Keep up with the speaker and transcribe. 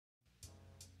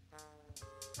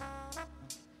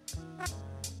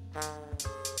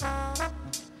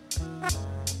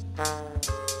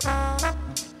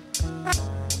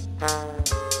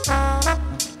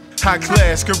High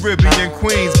class Caribbean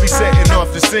queens be setting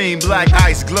off the scene. Black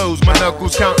ice glows, my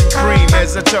knuckles counting cream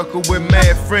as I chuckle with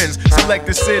mad friends. Select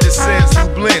the citizens who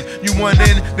blend. You want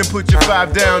in, then put your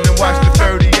 5 down and watch the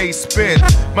 38 spin.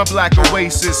 My black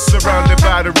oasis, surrounded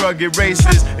by the rugged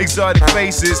races, exotic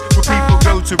faces, where people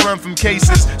go to run from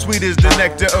cases. Sweet as the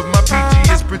nectar of my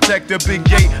PG's protector. Big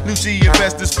gate, Lucy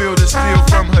investors feel the steel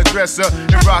from her dresser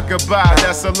and rock a bye.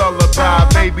 That's a lullaby.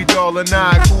 Baby doll and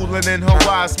I, cooling in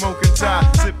Hawaii, smoking Thai,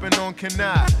 sipping on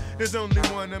canai. There's only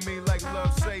one of me, like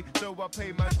love say, so I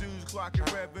pay my dues, clocking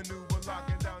revenue, we're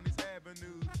locking down these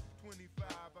avenues. 25,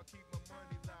 I keep my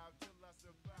money live till I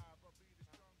survive. I'll be the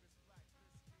strongest black.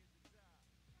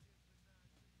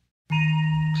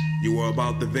 You are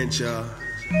about to venture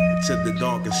into the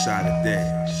darker side of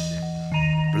things.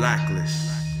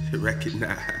 Blacklist,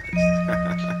 recognized.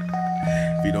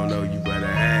 If you don't know, you better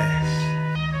ask.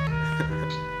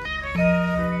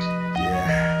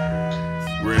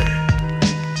 Yeah, real.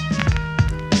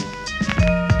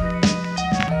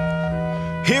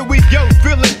 Here we go,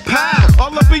 feel it pow,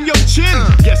 all up in your chin.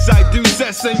 Yes, I do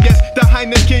cess, and yes, the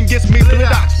Heineken gets me lit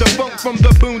out. The funk from the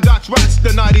boondocks rocks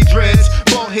the 90 dreads.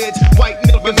 Ball heads, white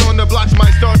niggas on the blocks,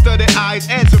 my star-studded eyes,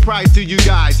 and surprise to you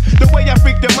guys. The way I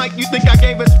freak the mic, you think I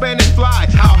gave a Spanish fly.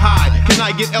 How high can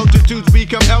I get altitudes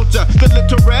become Elta? The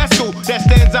little rascal that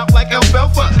stands out like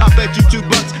alfalfa. I bet you $2,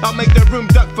 I'll make the room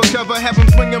duck for cover. Have them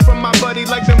swinging from my buddy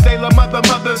like them De La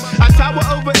mothers. I tower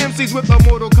over MCs with a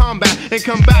Mortal Kombat and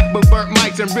come back with burnt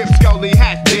mics and rip scully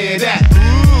hats. There that.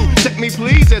 Ooh, check me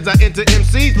please as I enter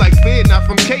MCs like fear, not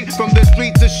from Kate, from the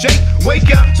streets to shake.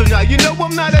 Wake up, so now you know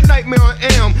I'm not a nightmare on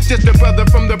M. Just a brother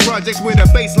from the projects with a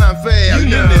baseline fair. You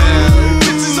know.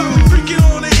 This is how we freaking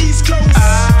on the East Coast.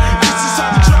 This is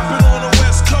how we dropping on the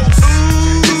West Coast.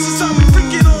 This is how we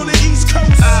freaking on the East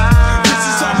Coast. This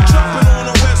is how we dropping on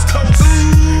the West Coast.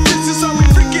 This is how we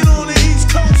freaking on the East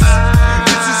Coast.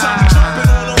 This is how we dropping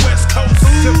on the West Coast.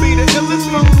 To be the illest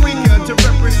freaker, to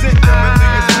represent them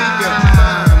through your speaker.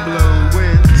 Mind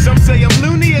blowing. Some say I'm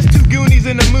loony as 2 Goonies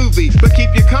in a movie, but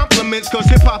keep your compliments, cause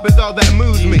hip-hop is all that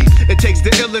moves me. It takes the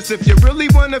illest if you really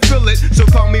wanna feel it, so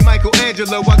call me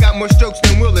Michelangelo, I got more strokes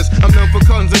than Willis. I'm known for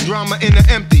causing drama in the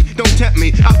empty. Don't tempt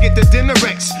me, I'll get the dinner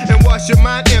Rex and wash your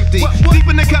mind empty. Deep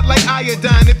in the cut like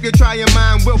iodine, if you're trying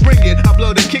mine, we'll bring it. I'll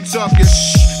blow the kicks off your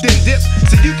then dip.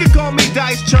 So you can call me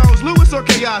Dyce, Charles, Lewis, or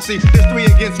Kayasi. There's 3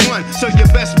 against 1, so you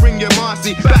best bring your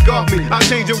Marcy. Back off me, I'll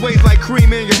change your ways like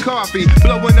cream in your coffee.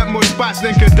 Blowing up more spots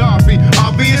than Gaddafi.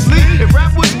 Obviously, if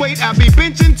rap was weight, I'd be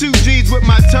benching 2 G's with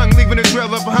my tongue, leaving a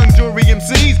trail of hung jewelry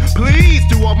MCs. Please,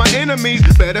 to all my enemies,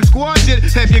 better squash it.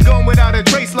 Have you gone without a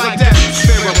trace like that?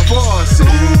 Farrah Fawcett.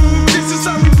 Ooh, this is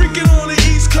how we freaking on the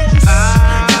East Coast. This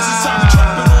is how we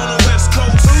dropping on the West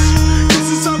Coast. This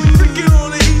is how we freaking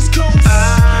on the East Coast.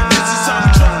 This is how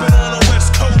we dropping on the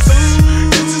West Coast.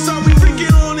 This is how we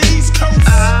freaking on the East Coast.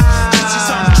 This is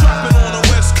how we dropping on the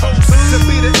West Coast. To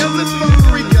be the illest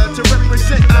freaker, to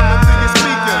represent them through your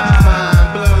speaker. Mind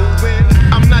blowing.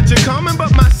 I'm not your common,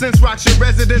 but my sense rocks your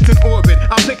residence in orbit.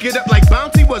 I'll pick it up like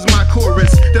Bounty was my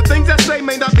chorus. The things I say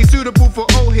may not be suitable for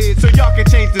old heads, so y'all can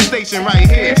change the station right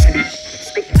here.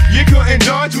 You couldn't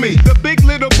dodge me, the big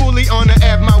little bully on the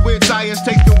Ave. My weird science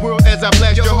takes the world as I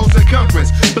blast your whole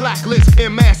circumference. Blacklist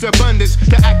in mass abundance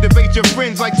to activate your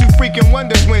friends like 2 freaking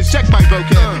wonder twins. Check my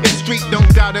vocab, it's street, don't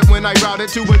doubt it when I route it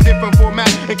to a different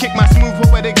format and kick my smooth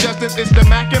poetic justice. It's the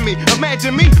Mac in me.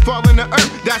 Imagine me falling to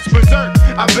earth, that's berserk.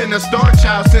 I've been a star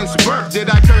child since birth. Did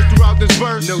I curse throughout this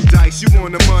verse? No Dice, you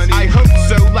want the money? I hope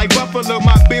so. Like Buffalo,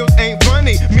 my bills ain't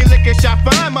funny. Me licking shot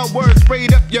fine, my words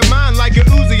sprayed up your mind like a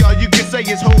Uzi. All you can say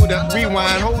is hold up,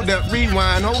 rewind, hold up,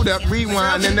 rewind, hold up,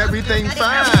 rewind, and everything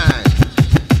fine.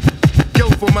 Go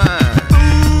for mine.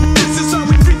 This is how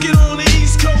we freaking on the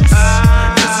East Coast.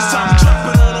 This is how we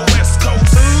dropping on the West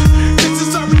Coast. This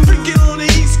is how we freaking on the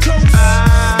East Coast.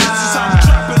 This is how we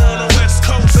dropping on the West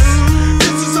Coast.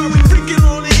 This is how we freaking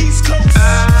on the East Coast.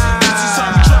 This is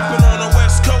how we dropping on the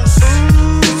West Coast.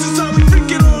 This is how we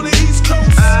freaking on the East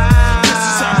Coast. This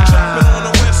is how we dropping on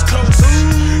the West Coast.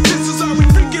 This is how we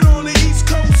freaking on the East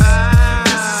Coast.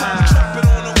 This is how we dropping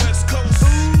on the West Coast.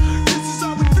 This is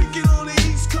how we freaking on the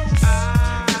East Coast.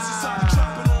 This is how we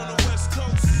dropping.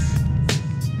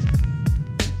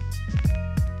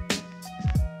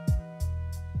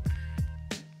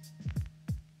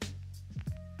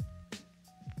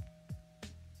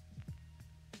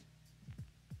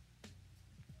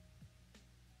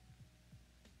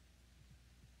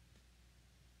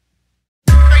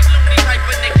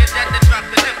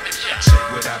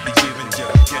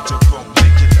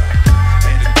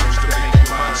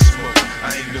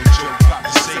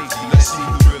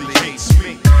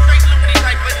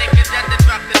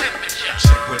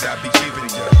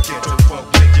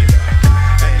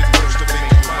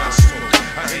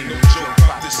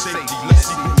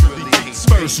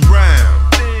 first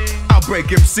round. I'll break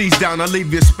MCs down, I'll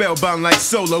leave you spellbound like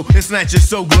Solo and snatch your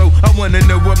soul glow. I wanna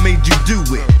know what made you do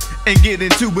it, and get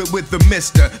into it with the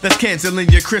mister that's canceling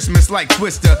your Christmas like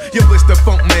Twister. Yo, it's the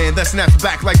funk man that snaps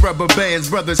back like rubber bands.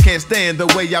 Brothers can't stand the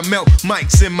way I melt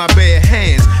mics in my bare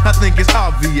hands. I think it's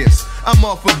obvious, I'm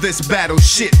off of this battle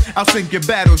shit. I'll sink your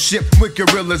battleship with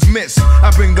gorillas miss.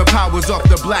 I bring the powers off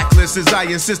the blacklist as I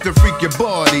insist to freak your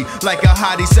body like a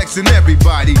hottie sexing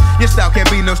everybody. Your style can't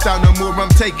be no style no more, I'm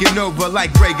taking over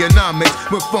like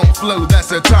Reaganomics with funk flow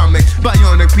that's atomic.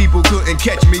 Bionic people couldn't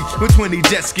catch me with 20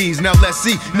 jet skis. Now let's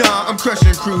see, nah, I'm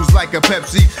crushing crews like a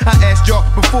Pepsi. I asked y'all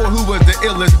before who was the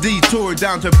illest detour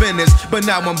down to Venice, but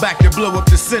now I'm back to blow up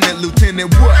the Senate,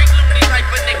 Lieutenant what?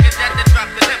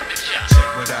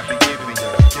 What I be giving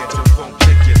you,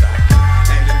 Ghettofunknikular,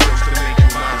 and it goes to make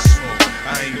your mind smoke.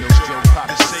 I ain't no joke, pop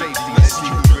the safety, let's see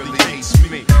who really hates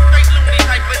me.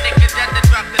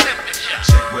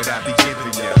 Check what I be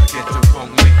giving you,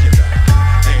 Ghettofunknikular,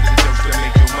 and it goes to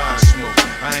make your mind smoke.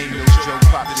 I ain't no joke,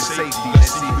 pop the safety,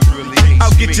 let's see who really hates me.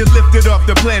 I'll get you lifted off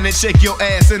the planet, shake your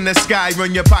ass in the sky,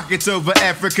 run your pockets over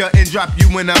Africa and drop you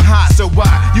when I'm hot. So why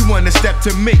you wanna step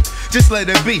to me? Just let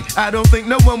it be. I don't think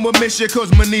no one will miss you,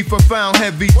 cause Manifa found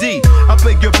heavy D. I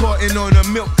beg your pardon on a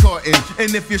milk carton,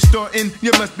 and if you're starting,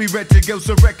 you must be ready to go.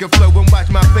 So wreck a flow and watch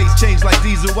my face change like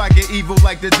Deezil. I get evil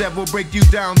like the devil, break you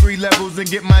down 3 levels and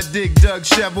get my dig dug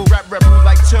shovel. Rap rebel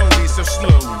like Tony, so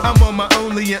slow. I'm on my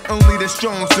only and only the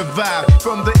strong survive.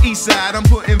 From the east side, I'm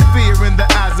putting fear in the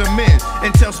eyes of men,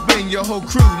 and tell spin your whole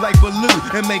crew like Baloo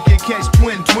and make it catch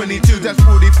twin 22. That's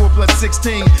 44 plus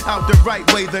 16 out the right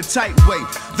way, the tight way,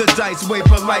 the Dyce way,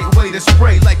 polite way to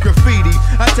spray like graffiti.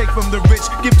 I take from the rich,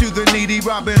 give to the needy.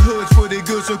 Robin Hood's for the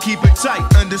good, so keep it tight,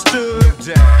 understood?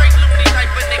 Check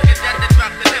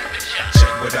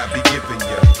what I be giving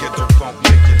you,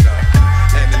 Ghettofunknikular,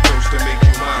 and it goes to make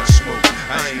your mind smoke.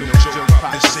 I ain't no joke, pop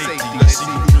the safety, let's see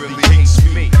who really hates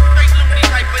me.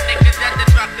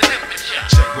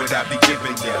 Check what I be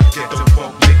giving ya,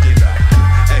 Ghettofunknikular,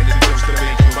 and it goes to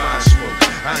make your mind smoke.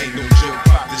 I ain't no joke,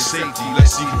 pop the safety,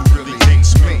 let's see who really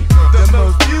hates me. The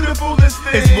most beautifulest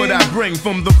thing is what I bring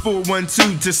from the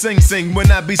 412 to Sing Sing.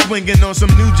 When I be swinging on some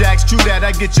new jacks, true that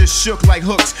I get you shook like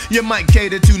hooks. You might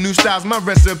cater to new styles, my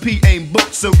recipe ain't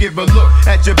booked, so give a look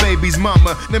at your baby's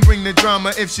mama, then bring the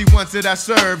drama. If she wants it, I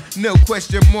serve, no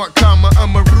question mark, comma.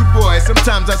 I'm a rude boy,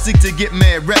 sometimes I seek to get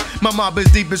mad rep. My mob is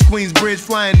deep as Queensbridge,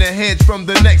 flying the heads from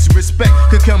the next. Respect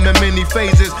could come in many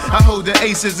phases. I hold the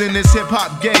aces in this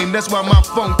hip-hop game, that's why my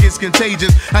funk is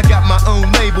contagious. I got my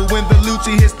own label, when the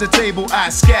Lucci hits the table, I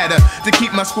scatter to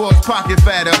keep my squad's pocket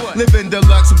fatter. Living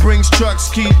deluxe brings trucks,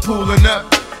 keep pulling up,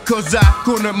 cause I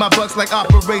corner my bucks like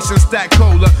Operation Stack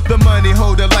Cola. The money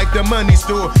holder like the money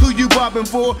store. Who you bobbing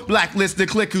for? Blacklist the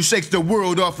clique who shakes the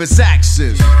world off its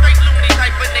axis. Check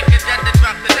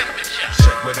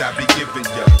what I be giving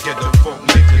ya,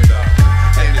 Ghettofunknikular,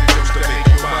 and it goes to make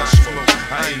your mind smoke.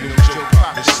 I ain't no joke,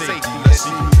 pop the safety, let's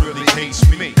see who really hates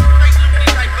me.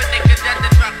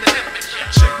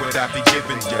 Check what I be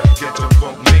giving ya,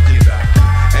 Ghettofunknikular,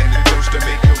 and it goes to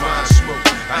make your mind smoke.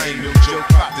 I ain't no joke,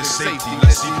 pop the safety,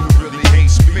 let's see who really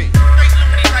hates me.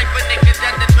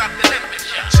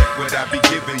 Check what I be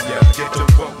giving ya,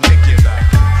 Ghettofunknikular,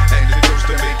 and it goes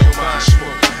to make your mind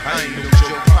smoke. I ain't no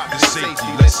joke, pop the safety,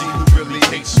 let's see who really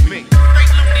hates me.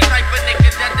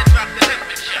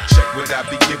 Check what I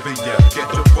be giving ya,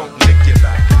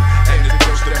 Ghettofunknikular, and it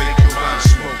goes to make your mind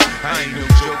smoke. I ain't no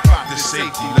joke, pop the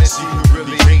safety, let's see who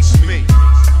really hates me.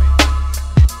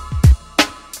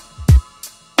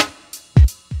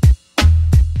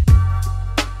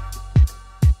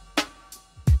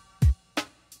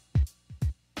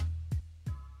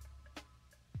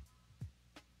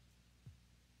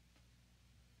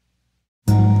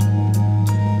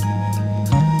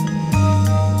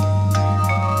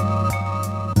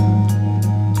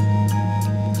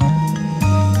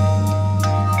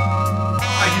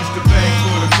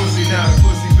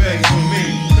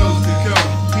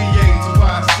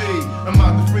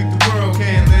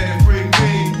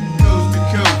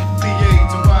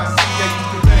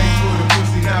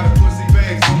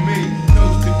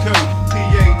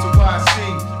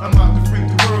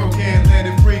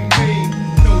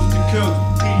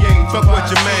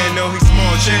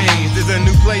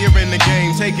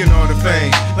 Taking all the fame,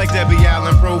 like Debbie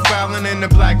Allen profiling in the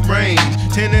black range.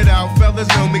 Tinted out fellas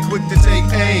know me quick to take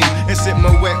aim and sit my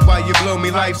wet while you blow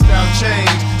me. Lifestyle change,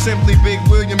 simply Big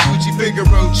William Gucci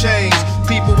Figaro chains.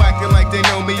 People acting like they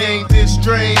know me, ain't this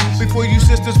strange? Before you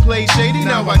sisters played shady,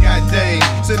 now I got Dame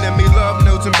sending me love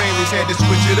notes and Baileys, had to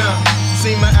switch it up.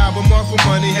 See my album off for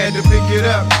money, had to pick it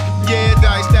up. Yeah,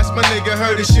 Dyce, that's my nigga,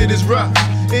 heard his shit is rough.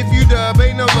 If you dub,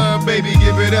 ain't no love, baby,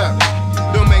 give it up.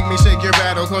 Don't make me shake your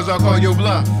rattle, cause I'll call your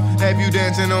bluff. Have you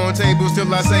dancing on tables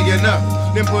till I say enough.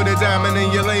 Then put a diamond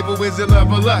in your label, is it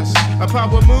love or lust? A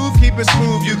power move, keep it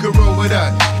smooth, you can roll with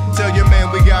us. Tell your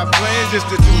man we got plans, just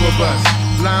the two of us.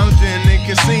 Lounging in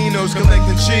casinos,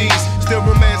 collecting cheese. Still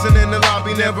romancing in the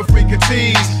lobby, never freak a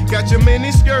tease. Got your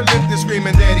mini skirt lifted,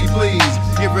 screaming, daddy please.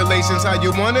 Give relations how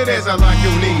you want it as I lock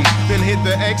your knees. Then hit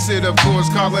the exit, of course,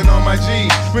 calling on my G.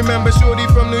 Remember shorty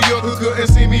from New York who couldn't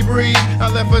see me breathe?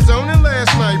 I left her zoning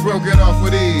last night, broke it off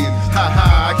with ease. Ha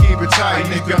ha, I keep it tight,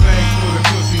 nigga. Bang for the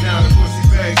pussy, now the pussy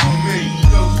bang for me.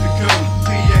 Coast to coast,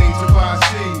 PA to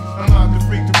YC. I'm out to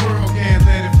freak the world, can't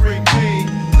let it freak me.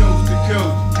 Coast to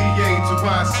coast, PA to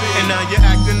YC. And now you're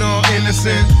acting all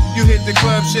innocent. You hit the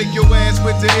club, shake your ass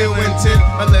with the ill intent.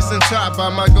 A lesson taught by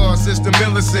my God, Sister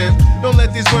Millicent. Don't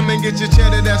let these women get your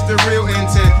cheddar, that's the real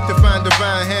intent. To find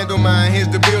divine, handle mine, here's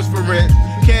the bills for rent.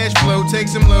 Cash flow, take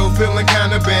some low, feeling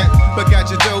kinda bent. But got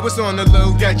your dough, it's on the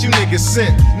low, got you niggas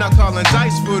sent. Now calling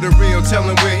Dyce for the real,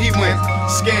 telling where he went.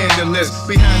 Scandalous,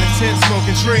 behind the tent,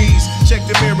 smoking trees. Check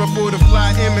the mirror for the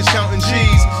fly image, counting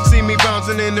G's. See me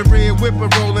bouncing in the rear, whipper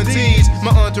rolling D's.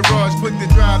 My entourage put the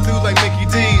drive through like Mickey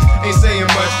D's. Ain't saying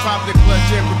much, pop the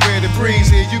clutch and prepare the breeze.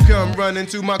 Here you come running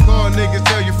to my car, niggas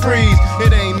tell you freeze.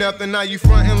 It ain't nothing, now you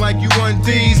frontin' like you want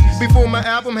D's. Before my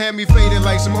album had me faded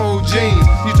like some old jeans.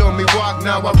 You told me walk,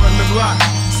 now I run the block.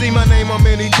 See my name on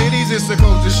many titties, it's a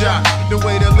culture shock. The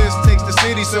way the list takes the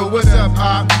city, so what's up,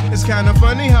 Op? It's kinda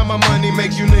funny how my money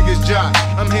makes you niggas jock.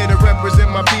 I'm here to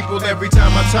represent my people every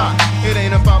time I talk. It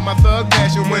ain't about my thug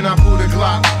passion when I pull the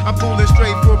Glock. I pull it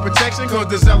straight for protection cause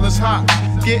the zealous hot.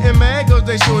 Getting mad cause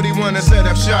they shorty wanna set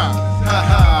up shop. Ha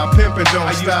ha, pimpin'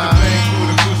 don't stop. I used to bang for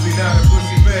the pussy, now the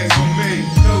pussy bangs for me.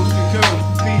 Coast to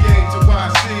coast, PA to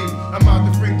YC. I'm out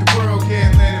to freak the world,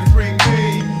 can't let it freak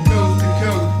me. Coast to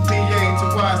coast, PA to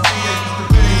YC. I used to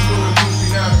bang for the pussy,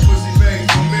 now the pussy bangs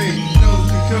for me. Coast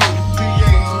to coast, PA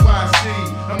to YC.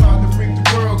 I'm out to freak the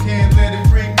world, can't let it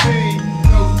freak me.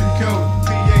 Coast to coast,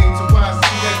 PA to YC.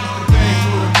 I used to bang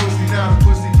for the pussy, now the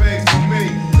pussy bangs for me.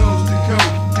 Coast to coast,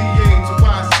 PA to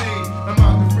YC. I'm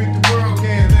out to freak the world,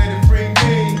 can't let it freak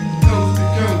me. Coast to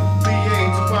coast, PA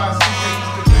to YC. I used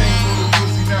to bang for the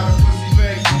pussy, now the pussy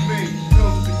bangs for me.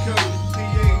 Coast to coast,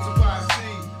 PA to YC.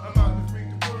 I'm out to freak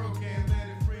the world, can't let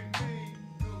it freak me.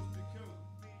 Coast to coast, PA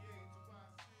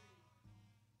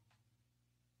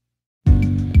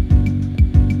to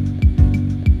YC.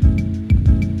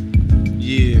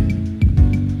 Yeah,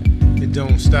 it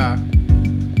don't stop.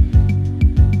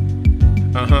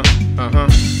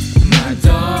 My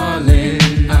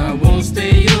darling, I won't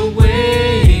stay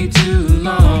away too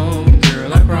long.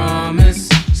 Girl, I promise.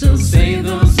 So say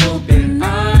those open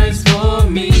eyes for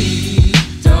me.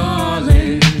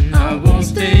 Darling, I won't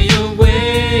stay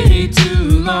away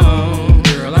too long.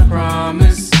 Girl, I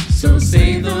promise. So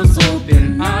say those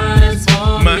open eyes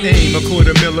for me. My aim,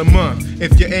 $250,000 a month.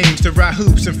 If your aim's to ride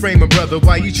hoops and frame a brother,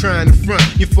 why you trying to front?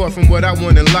 You're far from what I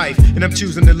want in life, and I'm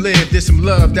choosing to live. There's some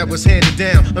love that was handed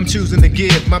down, I'm choosing to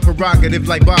give. My prerogative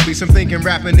like Bobby's, I'm thinking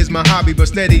rapping is my hobby. But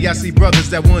steady, I see brothers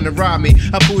that wanna rob me.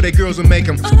 I pull their girls and make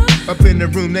them up in the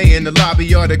room, they in the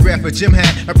lobby. Autograph a gym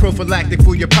hat, a prophylactic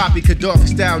for your poppy. Gaddafi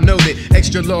style noted,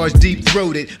 extra large, deep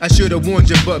throated. I should've warned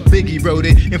you, but Biggie wrote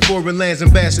it. In foreign lands,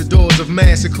 ambassadors of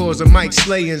massacres of Mike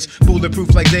Slayins.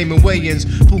 Bulletproof like Damon Wayans,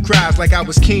 who cries like I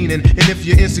was Keenan. And if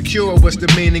you're insecure, what's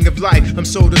the meaning of life? I'm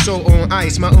soul to soul on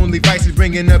ice. My only vice is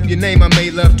bringing up your name. I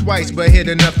made love twice, but hit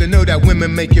enough to know that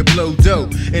women make you blow dough.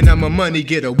 And I'm a money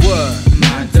getter, what?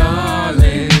 My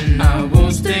darling, I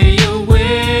won't stay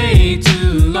away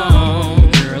too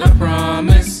long. Girl, I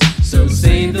promise. So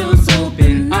say those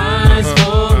open eyes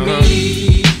for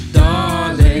me.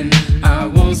 Darling, I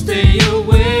won't stay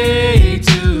away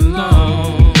too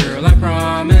long. Girl, I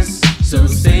promise. So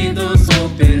say those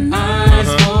open eyes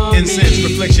for me. Incense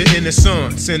reflects your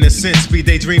innocence. In a sense, be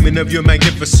daydreaming of your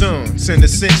magnificence. In a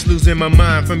sense, losing my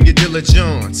mind from your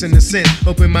diligence. In a sense,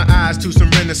 open my eyes to some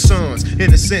renaissance.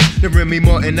 In a sense, the Remy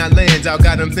Martin I lands out.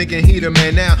 Got him thinking he the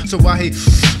man now. So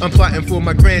I'm plotting for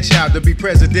my grandchild to be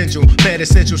presidential. Mad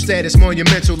essential status,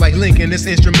 monumental like Lincoln. This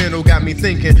instrumental got me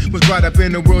thinking. Was brought up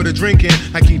in the world of drinking.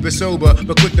 I keep it sober,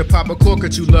 but quick to pop a cork or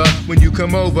two, love, when you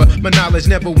come over. My knowledge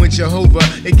never went Jehovah.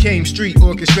 It came street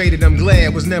orchestrated. I'm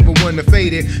glad was never one to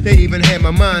fade it. They even had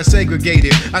my mind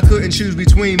segregated. I couldn't choose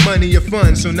between money or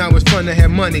fun, so now it's fun to have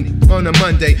money on a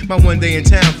Monday. My one day in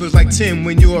town feels like 10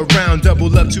 when you're around.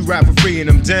 Double up to ride for free and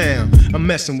I'm down. I'm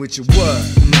messing with you,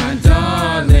 what? My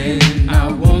darling,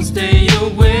 I won't stay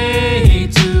away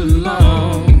too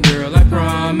long. Girl, I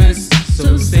promise.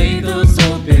 So say those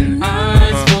open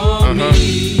eyes for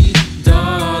me.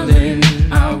 Darling,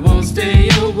 I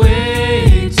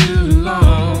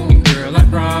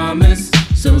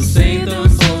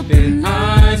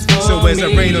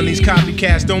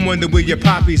Cats don't wonder where your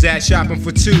poppy's at, shopping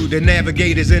for two. The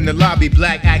navigators in the lobby,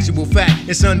 Blak, actual fact.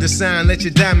 It's undersigned, let your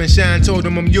diamond shine. Told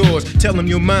them I'm yours, tell them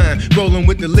you're mine. Rolling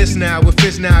with the list now, with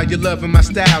fists now. You're loving my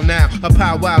style now. A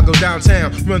powwow, go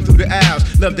downtown, run through the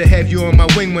aisles. Love to have you on my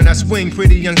wing when I swing.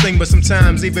 Pretty young thing, but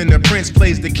sometimes even the prince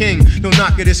plays the king. Don't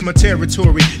knock it, it's my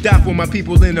territory. Die for my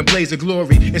people in a blaze of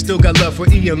glory. And still got love for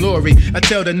E and Lori. I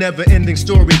tell the never-ending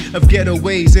story of ghetto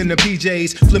ways in the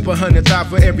PJs. Flip 100,000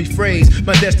 for every phrase.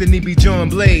 My destiny be John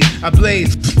Blade. I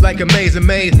blaze like a maze,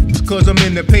 cause I'm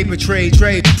in the paper trade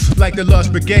like the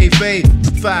Lost Brigade fade.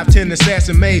 5'10"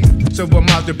 assassin made, so I'm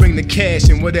out to bring the cash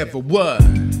and whatever what.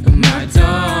 My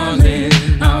darling,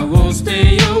 I won't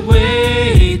stay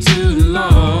away too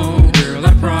long. Girl,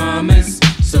 I promise,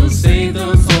 so say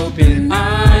those open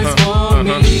eyes for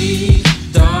me.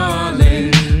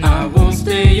 Darling, I won't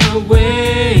stay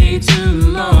away too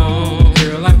long.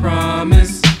 Girl, I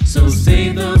promise, so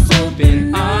say those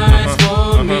open eyes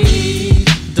for me.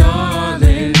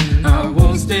 Darling, I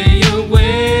won't stay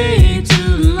away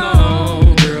too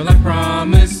long. Girl, I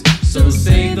promise, so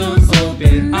say those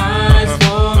open eyes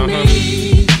for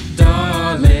me.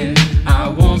 Darling, I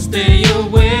won't stay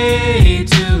away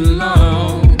too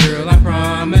long. Girl, I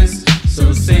promise,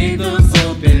 so say those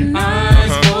open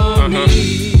eyes for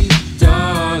me.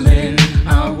 Darling,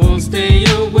 I won't stay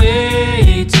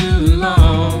away too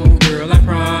long. Girl, I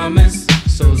promise,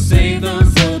 so say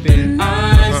those open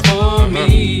eyes for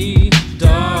me.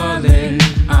 Darling,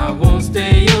 I won't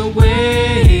stay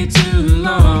away too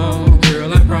long.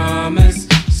 Girl, I promise,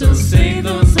 so say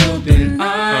those open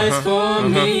eyes for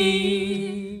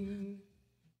me.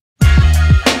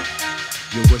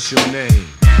 Yo, what's your name?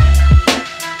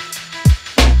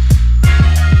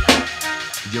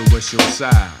 Yo, what's your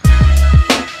side?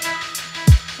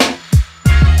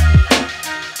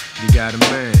 You got a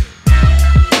man.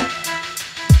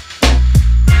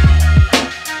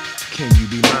 Can you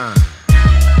be mine?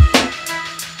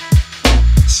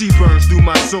 She burns through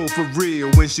my soul for real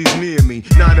when she's near me.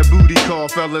 Not a booty call,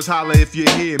 fellas, holla if you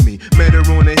hear me. Met her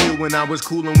on the hill when I was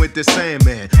coolin' with the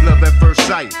Sandman. Love at first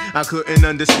sight, I couldn't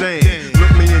understand.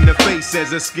 Looked me in the face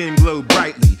as her skin glowed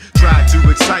brightly. Tried to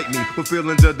excite me with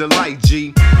feelings of delight,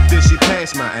 G. Then she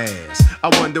passed my ass. I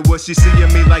wonder, was she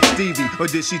seeing me like Stevie, or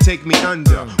did she take me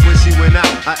under? When she went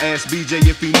out, I asked BJ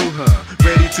if he knew her.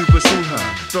 Ready to pursue her,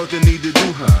 felt the need to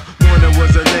do her. Wonder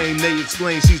was her name, they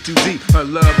explained she's too deep. Her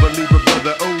love will leave her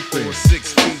brother open. Or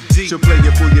 6 feet deep. She'll play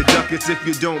you for your ducats if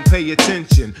you don't pay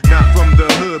attention. Not from the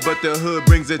hood, but the hood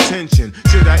brings attention.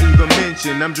 Should I even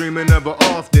mention, I'm dreaming of her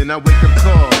often. I wake up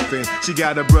coughing, she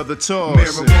got a brother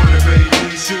tossing. Marijuana,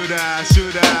 baby, should I?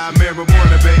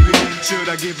 Marijuana, baby, should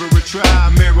I give her a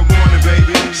try? Marijuana,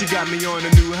 baby, she got me on a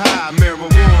new high.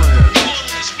 Marijuana.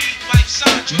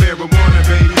 Marijuana,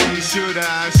 baby, should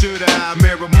I?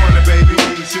 Marijuana, baby,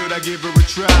 should I give her a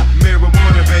try?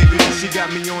 Marijuana, baby, she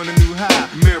got me on a new high.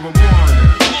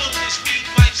 Marijuana.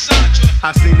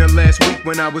 I seen her last week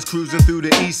when I was cruising through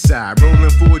the east side.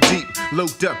 Rolling 4 deep,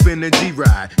 loped up in a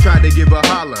G-Ride. Tried to give her a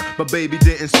holler, but baby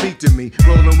didn't speak to me.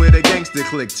 Rolling with a gangster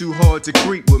clique, too hard to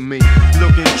creep with me.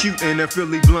 Looking cute in a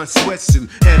Philly blunt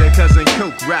sweatsuit. Had a cousin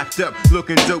Coke wrapped up,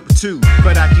 looking dope too.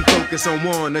 But I keep focus on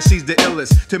Warner, she's the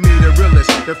illest. To me the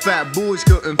realest, the fat boys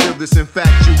couldn't feel this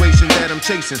infatuation that I'm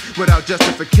chasing without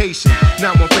justification.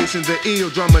 Now I'm facing the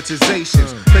ill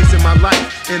dramatizations, placing my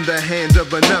life in the hands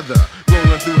of another.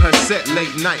 Rolling through her set,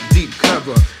 late night, deep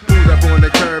cover. Pulled up on the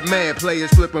curb, mad players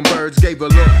flipping birds. Gave a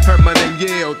look, heard my name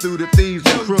yell through the thieves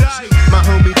and crooks. My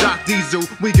homie Doc Deezil,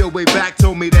 we go way back.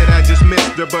 Told me that I just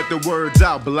missed her, but the word's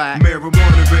out, Blak.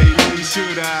 Marijuana, baby,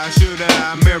 should I?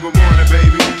 Marijuana,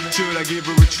 baby, should I give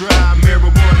her a try?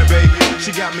 Marijuana, baby,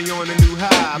 she got me on a new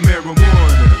high.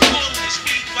 Marijuana.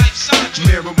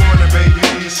 Marijuana,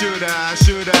 baby, should I?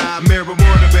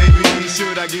 Marijuana, baby,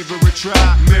 should I give her a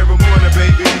try? Marijuana,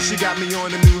 baby, she got me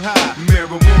on a new high.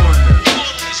 Marijuana.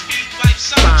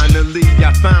 Finally,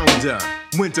 I found her.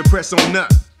 Went to press on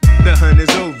up. The hunt is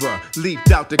over.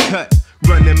 Leaped out the cut.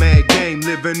 Running mad game,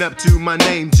 living up to my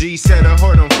name. G set her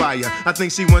heart on fire. I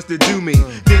think she wants to do me.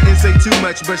 Didn't say too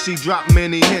much, but she dropped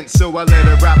many hints. So I let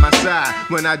her ride my side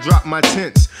when I dropped my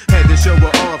tents. Had to show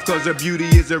her off, cause her beauty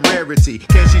is a rarity.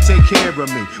 Can she take care of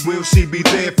me? Will she be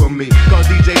there for me? Call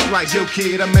DJ Slice, yo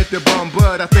kid, I met the bomb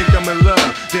bud. I think I'm in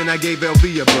love. Then I gave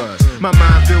LB a buzz. My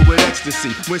mind filled with ecstasy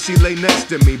when she lay next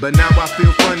to me. But now I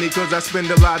feel funny, cause I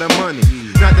spend a lot of money.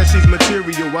 Not that she's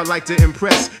material, I like to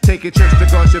impress. Taking trips to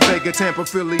Gosha, Vega, Tampa, Tampa,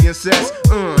 Philly, and Sets.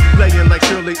 Laying like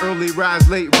Shirley, early rise,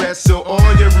 late rest. So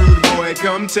all your rude boy,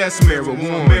 come test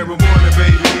marijuana. Marijuana,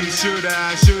 baby, should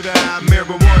I?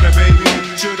 Marijuana,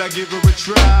 baby, should I give her a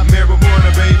try?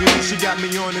 Marijuana, baby, she got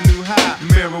me on a new high.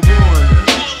 Marijuana.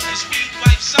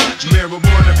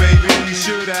 Marijuana, baby,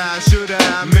 should I?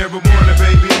 Marijuana,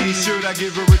 baby, should I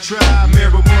give her a try?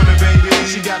 Marijuana, baby,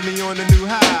 she got me on a new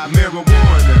high.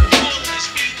 Marijuana.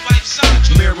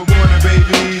 Marijuana,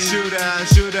 baby, should I?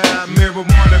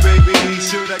 Marijuana, baby,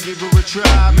 should I give her a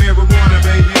try? Marijuana,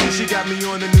 baby, she got me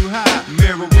on a new high.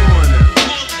 Marijuana.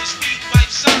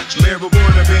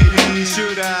 Marijuana, baby,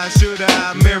 should I?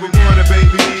 Marijuana,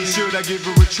 baby, should I give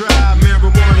her a try?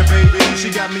 Marijuana, baby, she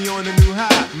got me on a new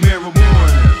high.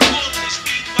 Marijuana.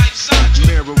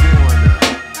 Marijuana.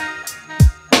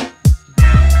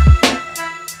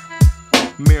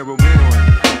 Marijuana. Marijuana.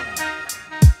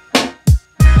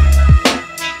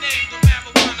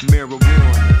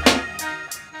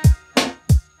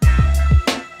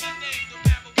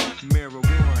 Marijuana.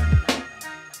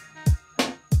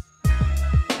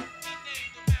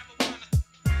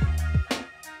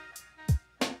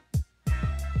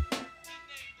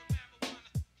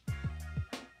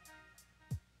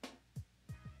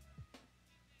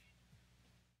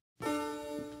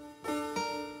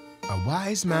 A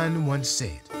wise man once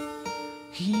said,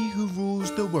 "He who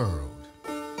rules the world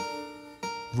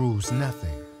rules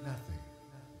nothing."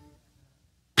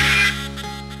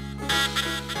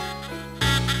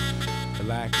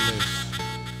 Blacklist.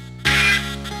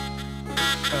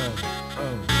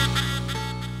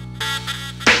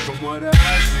 From what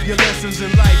I see, your lessons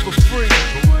in life are free.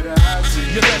 From what I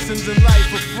see, your lessons in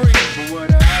life are free. From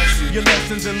what I see, your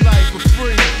lessons in life are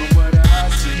free. From what I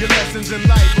see, your lessons in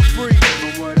life are free.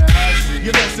 From what I see,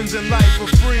 your lessons in life are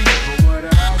free. From what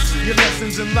I see, your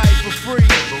lessons in life are free.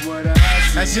 From what I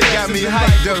see, that shit got me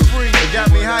hyped though. It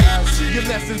got me hyped. Your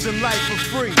lessons in life are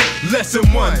free. Lesson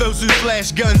 1: those who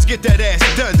flash guns get that ass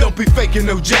done. Don't be faking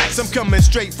no jacks. I'm coming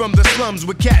straight from the slums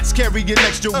with cats carrying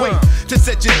extra weight to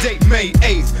set your date May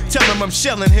 8th. Tell him I'm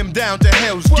shelling him down to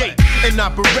Hell's Gate and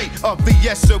operate off the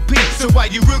SOP. So why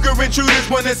you Ruger intruders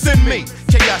wanna send me?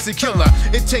 Chaos killer,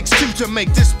 it takes two to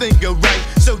make this thing go right.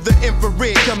 So the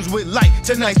infrared comes with light.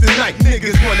 Tonight's the night,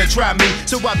 niggas wanna try me.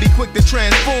 So I be quick to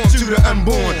transform to the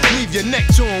unborn. Leave your neck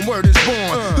torn, word is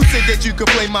born. Who said that you could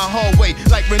play my hallway?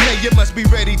 Like Renee, you must be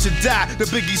ready to die the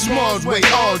Biggie Smalls way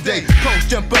all day. Post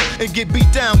jump up and get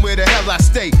beat down where the hell I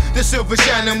stay. The silver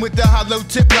shining with the hollow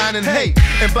tip line and hey.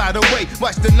 And by the way,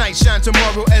 watch the night shine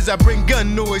tomorrow as I bring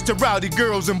gun noise to rowdy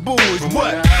girls and boys.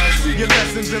 What? Your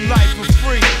lessons in life are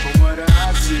free. From what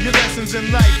I see, your lessons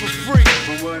in life are free.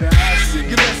 From what I see,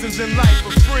 your lessons in life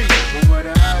are free. From what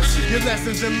I see, your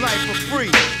lessons in life are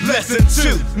free. Lesson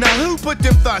 2: now who put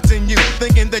them thoughts in you,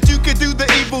 thinking that you could do the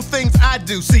evil things I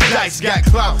do? See, Dyce got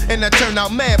clout, and I turn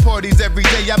out mad parties every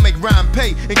day. I make rhyme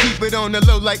pay and keep it on the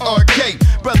low like RK.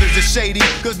 Brothers are shady,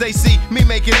 cause they see me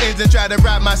making ends and try to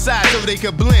ride my side so they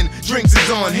could blend. Drinks is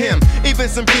on him. Even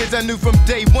some kids I knew from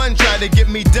day one tried to get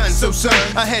me done. So son,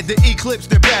 I had to eclipse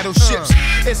their battleships.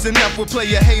 It's enough with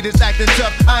player haters acting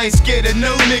tough. I ain't scared of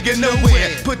no nigga nowhere.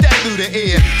 Put that through the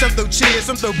air. Some throw cheers,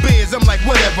 some throw beers. I'm like,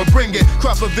 whatever, bring it.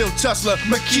 Crawfordville, Tussler,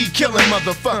 McKee, killing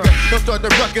motherfucker. Don't start the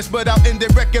ruckus, but I'll end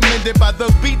it recommended by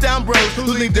those beat down bros who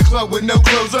leave the club with no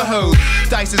clothes or hoes.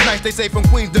 Dice is nice, they say from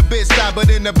Queens to Bed-Stuy, but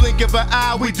in the blink of an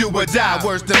eye, we do or die.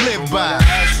 Words to live by.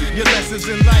 Your lessons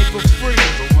in life are free.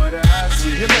 From what I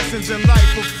see, your lessons in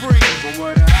life are free. From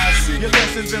what I see, your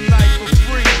lessons in life are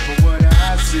free. From what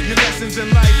I see, your lessons in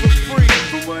life are free.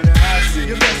 From what I see,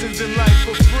 your lessons in life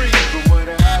are free. From what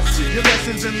I see, your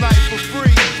lessons in life are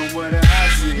free. From what I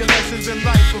see, your lessons in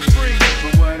life are free.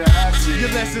 From what I see, your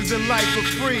lessons in life are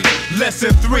free.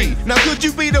 Lesson 3: now could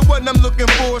you be the one I'm looking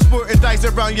for? Sporting Dice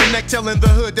around your neck, telling the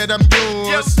hood that I'm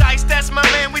yours. Yo, Dice, that's my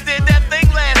man. We did that thing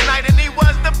last night and he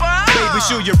was the boss. Baby,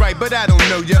 sure you're right, but I don't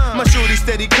know ya. My shorty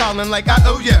steady calling like I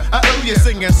owe ya.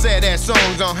 Singing sad ass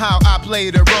songs on how I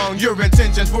played her wrong. Your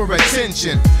intentions for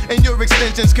attention, and your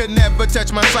extensions could never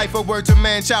touch my cipher. Word to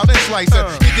man, child, and slicer.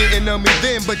 You didn't know me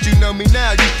then, but you know me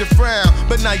now. Used to frown,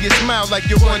 but now you smile like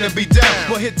you wanna be down.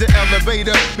 Well, hit the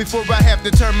elevator before I have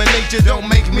to terminate you. Don't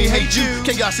make me hate you.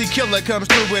 Chaos killer comes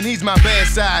through and he's my bad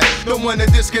side. Don't wanna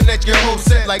disconnect your whole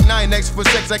set like 9X for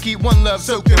sex. I keep one love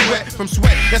soaking wet from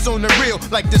sweat. That's on the real,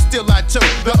 like the still I tote.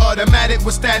 The automatic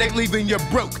was static, leaving you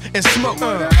broke and smoke.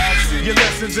 Your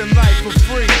lessons in life are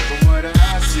free. From what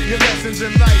I see, your lessons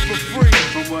in life are free.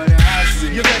 From what I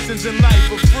see, your lessons in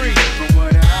life are free. From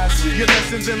what I see. Your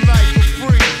lessons in life are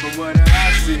free. From what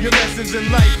I see. Your lessons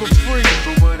in life are free.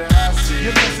 From what I see.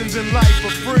 Your lessons in life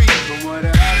are free. From what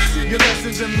I see. Your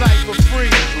lessons in life are free.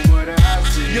 From what I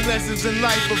see. Your lessons in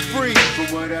life are free. From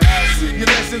what I see. Your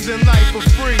lessons in life are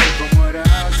free. From what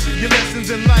I see. Your lessons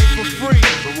in life are free.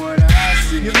 From what I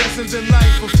see. Your lessons in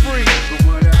life are free. From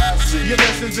what I see. Your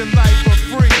lessons in life are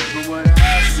free. From what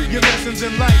I see. Your lessons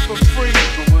in life are free.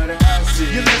 From what I see.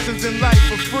 Your lessons in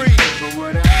life are free. From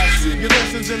what I see. Your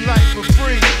lessons in life are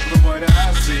free. From what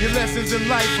I see. Your lessons in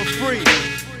life are free.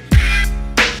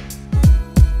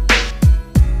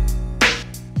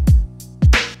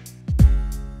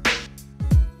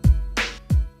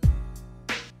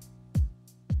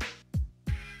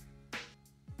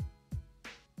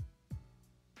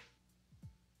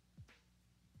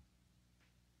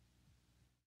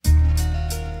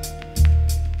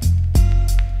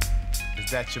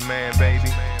 Is that your man, baby?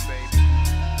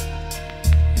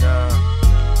 Nah.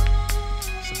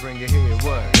 So bring it here,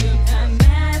 what? You got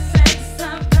mad sex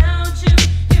about you.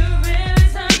 You really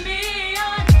turn me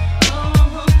on. Oh,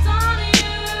 I'm hooked on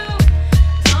you.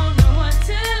 Don't know what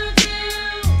to do.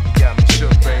 You got me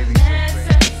shook, baby. Mad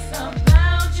sex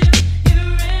about you. You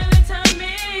really turn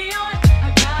me on.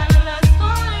 I got a lust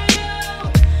for you.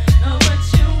 Know what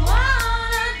you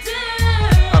wanna do.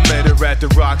 I met her at the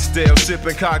Rocksdale,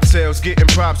 sipping cocktails, getting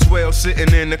props well,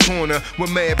 sitting in the corner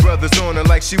with mad brothers on her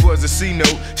like she was a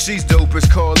C-note. She's dope as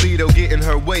Carlito, getting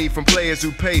her way from players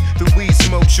who pay the weed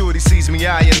smoke. Shorty sees me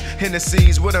eyeing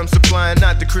Hennessy's what I'm supplying,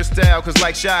 not the Cristal, cause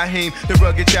like Shaheem, the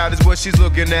rugged child is what she's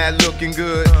looking at, looking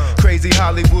good. Crazy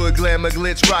Hollywood, glamour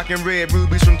glitz, rocking red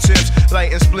rubies from tips,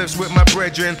 lighting spliffs with my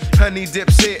brethren. Honey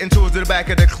dips hitting towards the back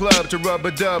of the club to rub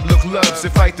a dub, look loves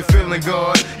and fight the feeling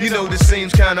guard. You know this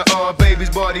seems kinda odd, baby's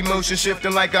body motion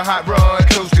shifting like a hot rod,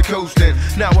 coast to coasting.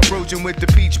 Now approaching with the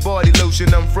peach body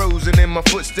lotion, I'm frozen in my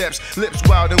footsteps, lips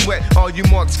wild and wet, all you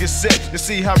marks get set to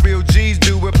see how real G's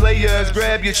do it. Players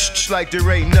grab your shh like there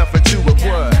ain't nothing to it.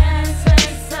 What?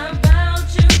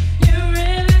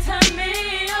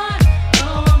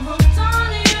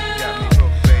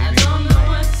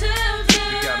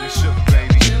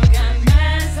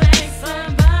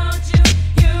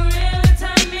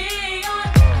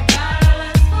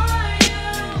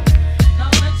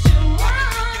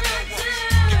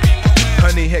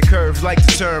 Had curves like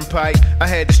the turnpike. I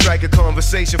had to strike a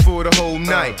conversation for the whole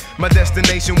night. My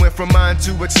destination went from mine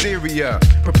to exterior,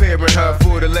 preparing her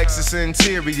for the Lexus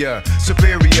interior.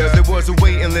 Superior, there was a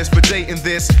waiting list for dating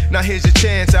this. Now here's your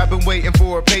chance, I've been waiting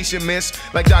for a patient miss.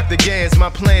 Like Dr. Gans, my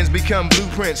plans become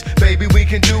blueprints. Baby, we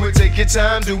can do it, take your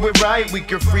time, do it right. We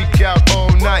can freak out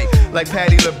all night, like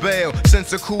Patti LaBelle.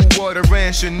 Sense of cool water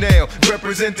and Chanel.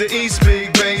 Represent the East,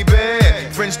 big baby.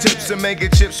 French tips and mega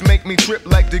chips make me trip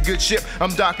like the good ship.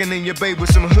 I'm docking in your babe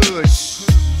with some hoods.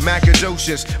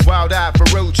 Macadocious, wild-eyed,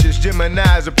 ferocious.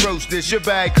 Gemini's approach this. Your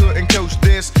bag couldn't coach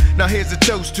this. Now here's a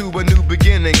toast to a new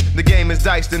beginning. The game is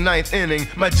Dyce, the 9th inning.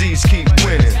 My G's keep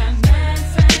winning.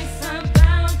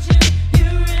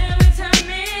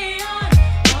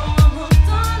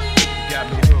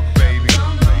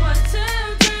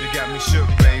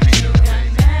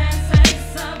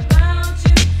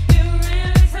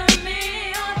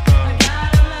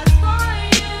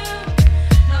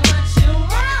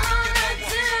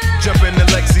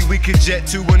 We could jet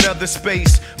to another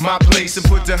space, my place, and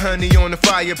put the honey on the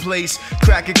fireplace.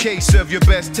 Crack a case of your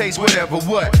best taste, whatever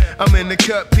what. I'm in the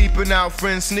cut, peeping out,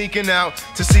 friends sneaking out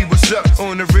to see what's up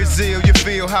on the Deezle. You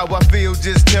feel how I feel,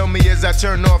 just tell me as I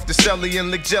turn off the celly and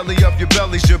lick jelly off your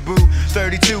belly, Jaboo.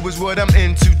 32 is what I'm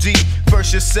into deep.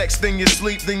 First your sex, then your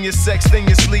sleep, then your sex, then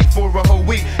your sleep for a whole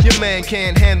week. Your man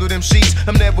can't handle them sheets.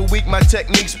 I'm never weak, my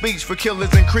technique speaks for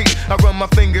killers and creeps. I run my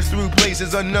fingers through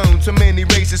places unknown to many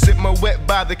races. Sit my wet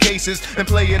by the cases and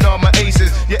playing all my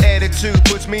aces. Your attitude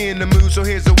puts me in the mood, so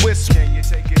here's a whisper. Can you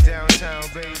take it downtown,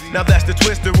 baby? Now that's the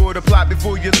twister or the plot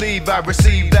before you leave. I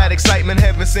receive that excitement,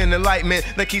 heaven sent enlightenment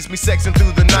that keeps me sexing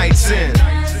through the night's end.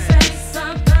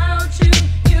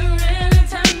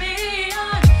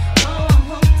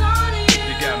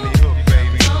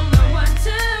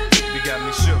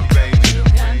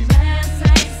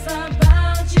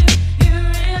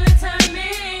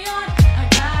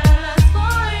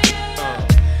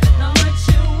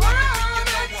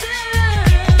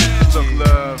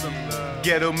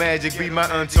 Ghetto magic be my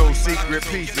untold secret.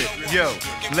 Piece it. Yo,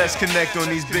 let's connect on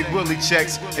these big willy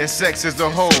checks and sex as a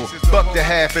whole. Buck the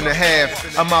half and a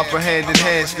half. I'm out for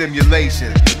hand-in-hand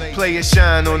stimulation. Play it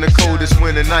shine on the coldest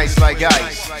winter nights like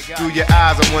ice. Through your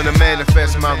eyes I wanna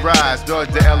manifest my rise. Dodge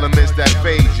the elements that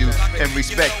fade you and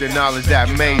respect the knowledge that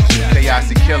made you.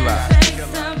 Chaotic killer.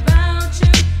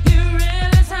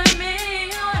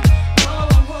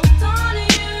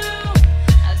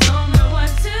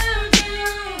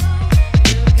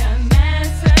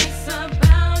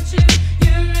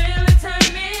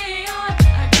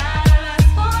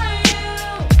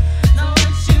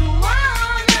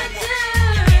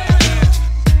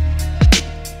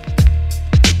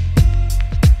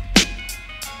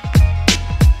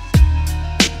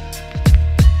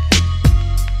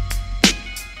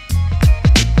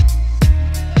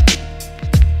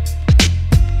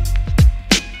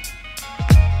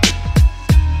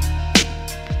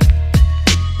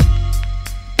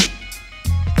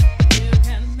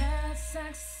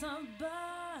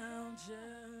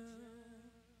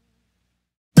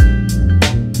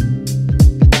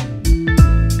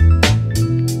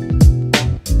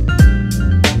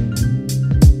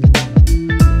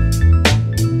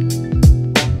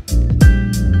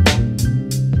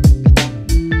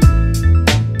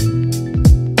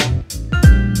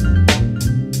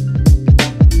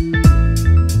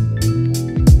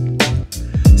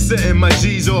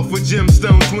 G's off with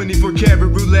gemstones, 24 karat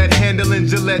roulette, handling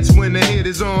Gillettes when the hit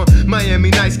is on. Miami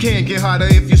nights can't get hotter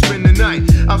if you spend the night.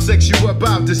 I'll sex you up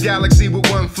out this galaxy with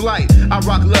one flight. I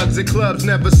rock lugs at clubs,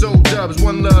 never sold dubs.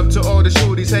 One love to all the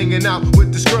shorties hanging out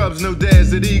with the scrubs. No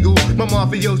Desert Eagle, my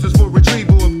mafiosos for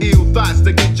retrieval of ill thoughts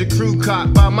to get your crew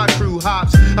caught by my crew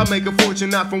hops. I make a fortune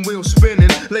not from wheel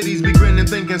spinning. Ladies be grinning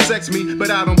thinking sex me,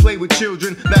 but I don't play with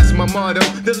children, that's my motto.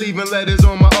 They're leaving letters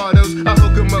on my autos. I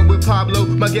hook 'em up with Pablo,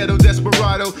 my ghetto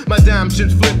desperado. My dime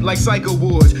ships flip like psycho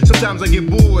wars. Sometimes I get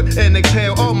bored and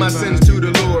exhale all my sins to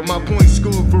the Lord. My points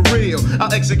scored for real.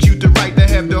 I'll execute the right to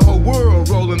have the whole world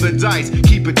rolling the dice.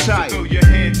 Keep it tight. So throw your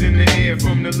hands in the air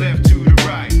from the left to the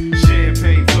right.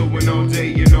 Champagne flowing all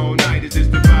day and all night. Is this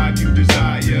the vibe you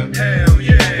desire? Hell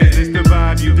yeah. Is this the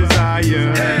vibe you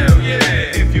desire? Hell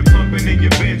yeah. If you're pumping in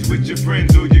your Benz with your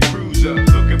friends or your cruiser,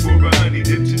 looking for a honey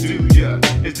dip to do ya.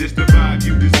 Is this the vibe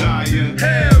you desire?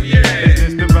 Hell yeah. Is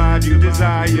this the vibe you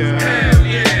desire? Hell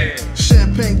yeah.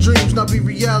 Champagne dreams not be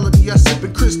reality. I sip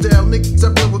in crystal. Niggas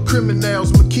I play with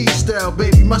criminals. McKee style,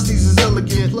 baby. My steez is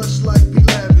elegant. Plush life be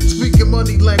lavish. Speaking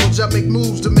money language, I make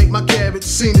moves to make my cabbage.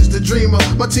 Seen as the dreamer.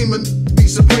 My team be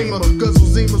suprema. Guzzle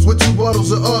Zimas with 2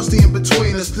 bottles of Austin in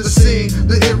between us. The scene,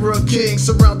 the era of kings,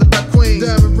 surrounded by queens.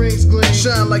 Diamond rings gleam,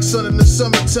 shine like sun in the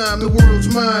summertime. The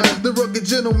world's mine. The rugged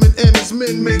gentleman and his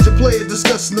men. Major players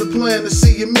discussing the plan to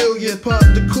see a million. Pop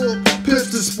the cork, pimp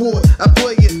the sport. I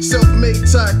play it, self-made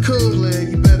tycoon.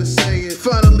 You better say it.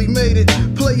 Finally made it.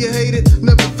 Player hate it,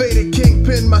 never faded.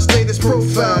 Kingpin, my status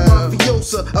profile.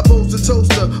 Mafiosa, I pose the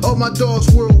toaster. All my dogs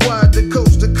worldwide, the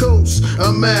coast to coast.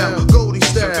 I'm out, Goldie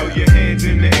style. So throw your hands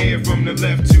in the air from the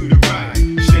left to the right.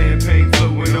 Champagne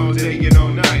flowing all day and all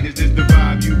night. Is this the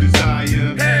vibe you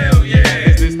desire? Hell yeah.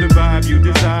 Is this the vibe you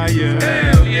desire?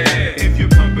 Hell yeah. If you're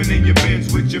pumping in your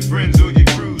Benz with your friends or your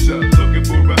cruiser, looking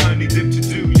for a honey dip to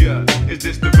do ya. Is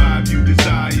this the vibe you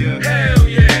desire? Hell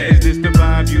yeah. Is this the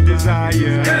vibe you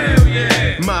desire? Hell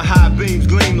yeah. My high beams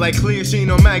gleam like clear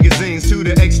sheen on magazines. To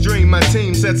the extreme, my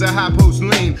team sets a high post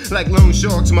lean. Like lone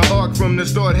sharks, my arc from the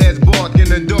start has bark. In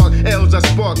the dark, L's I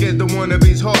spark as the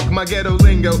wannabes hawk. My ghetto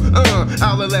lingo,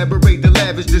 I'll elaborate the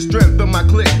lavish. The strength of my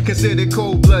clique, considered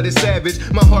cold-blooded savage.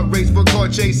 My heart race for car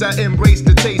chase, I embrace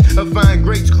the taste of fine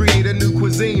grapes. Create a new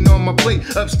cuisine on my plate.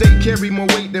 Upstate carry more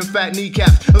weight than fat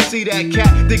kneecaps. Oh, see that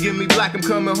cat, they give me black, I'm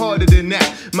coming harder than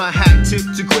that. My hat tip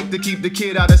too quick to keep the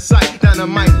kid out of sight.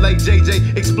 Dynamite like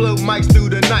JJ, explode mics through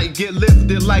the night. Get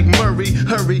lifted like Murray,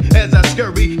 hurry as I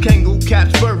scurry. Kangaroo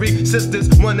caps furry, sisters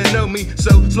wanna know me.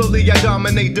 So slowly I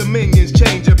dominate dominions,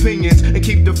 change opinions, and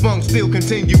keep the funk still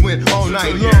continuing all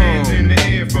night long. Your hands in the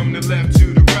air from the left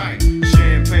to the right.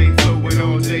 Champagne flowing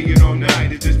all day and all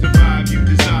night. Is this the vibe you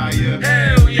desire?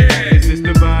 Hell yeah. Is this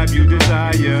the vibe you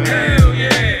desire? Hell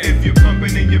yeah. If you're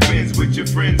pumping in your Benz with your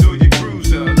friends or your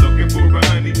cruiser, looking for a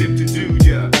honey dip to do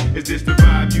ya. Is this the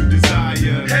vibe you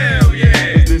desire? Hell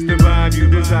yeah. Is this the vibe you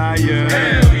desire?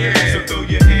 Hell yeah. So throw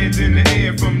your hands in the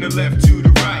air from the left to the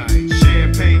right.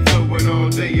 Champagne flowing all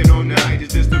day and all night.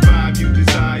 Is this the vibe you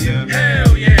desire?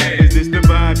 Hell yeah. Is this the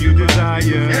vibe you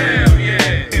desire? Hell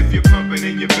yeah. If you're pumping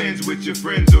in your Benz with your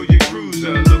friends or your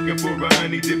cruiser, looking for a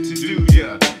honey dip to do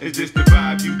ya. Is this the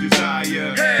vibe you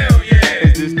desire? Hell yeah.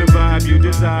 Is this the vibe you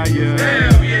desire?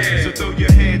 Hell yeah. So throw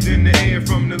your hands in the air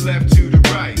from the left to the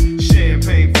right.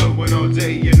 Champagne flowing all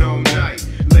day and all night.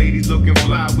 Ladies looking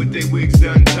fly with their wigs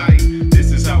done tight.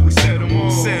 This is how we set them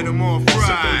off. Set them off right.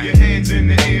 So throw your hands in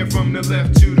the air from the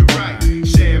left to the right.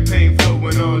 Champagne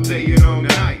flowing all day and all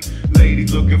night.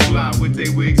 Ladies looking fly with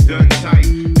their wigs done tight.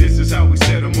 This is how we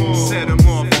set them off. Set them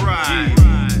off right.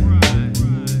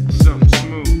 Something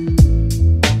smooth.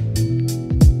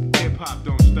 Hip hop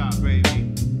don't stop,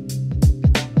 baby.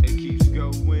 It keeps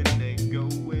going and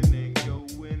going and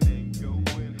going and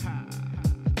going high.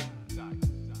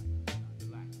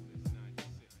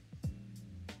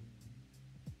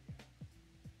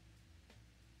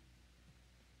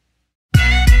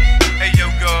 Hey yo,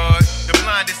 God, the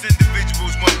blindest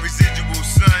individuals want residuals,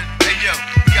 son. Hey yo,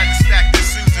 we got to stack the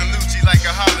Susan Lucci like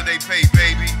a holiday pay,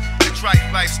 baby. The trite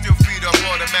life still feed off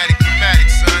automatic dramatic,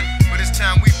 son. But it's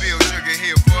time we build sugar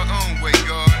here for our own way,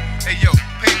 God. Hey yo,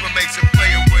 paper makes a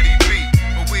player what he be,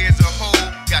 but we as a whole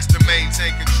got to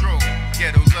maintain control.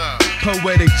 Ghetto love.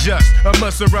 poetic just. A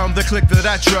muss around the clique that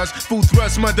I trust. Full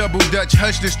thrust, my double Dutch.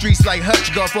 Hush the streets like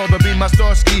Hutch. Godfather be my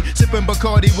Starsky. Sipping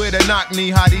Bacardi with a knock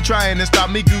knee. Hottie trying to stop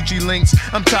me Gucci links.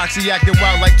 I'm toxic, acting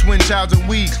wild like twin childs and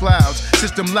weed clouds.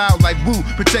 System loud like woo.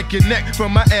 Protect your neck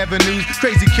from my avenues.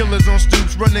 Crazy killers on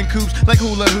stoops. Running coops like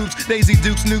hula hoops. Daisy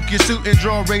Dukes nuke your suit and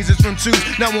draw razors from tubes.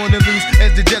 Now on the loose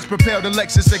as the jets propel the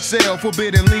Lexus XL.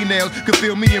 Forbidden Lee nails. Could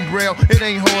feel me in braille. It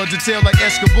ain't hard to tell like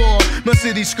Escobar. My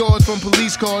city scars from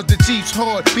police cars. The Chiefs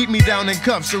hard. Beat me down in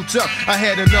cuffs so tough. I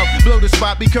had enough. Blow the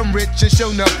spot, become rich and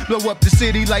show up. Blow up the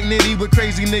city like Nitty with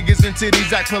crazy niggas and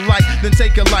titties. Act polite, then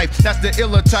take a life. That's the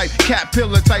iller type. Cat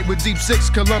pillar type with deep six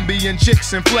Colombian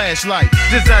chicks and flashlights.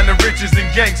 Designer riches and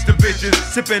gangster bitches.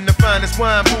 Sipping the finest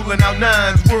wine, pulling out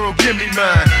nines. World, give me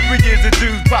mine. 3 years of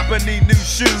dues, Papa need new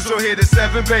shoes. So here to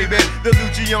 7, baby. The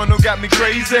Luciano got me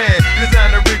crazy.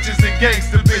 Designer riches and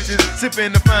gangster bitches.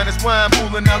 Sipping the finest wine,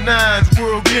 pulling out nines.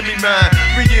 World, give me mine.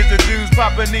 3 years of dues,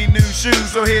 Papa need new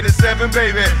shoes. So here to 7,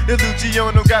 baby. The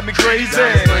Luciano got me crazy.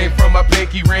 Flame from my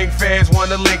pinky ring, fans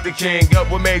wanna link the king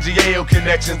up with major Yale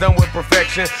connections, done with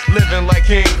perfection. Living like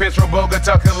kingpins from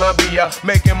Bogota, Colombia,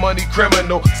 making money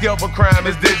criminal. Scale for crime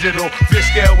is digital. Fish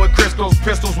scale with crystals,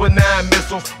 pistols with 9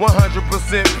 missiles.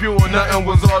 100% pure, nothing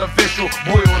was artificial.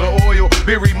 Boil the oil,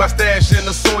 bury my stash in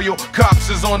the soil. Cops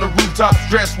is on the rooftop,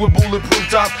 dressed with bulletproof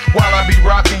tops. While I be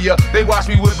rocking ya, they watch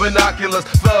me with binoculars.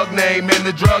 Thug name in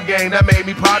the drug game, that made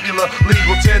me popular.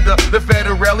 Legal tender, the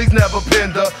federales never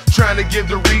pinned her. Trying to give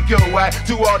the Rico act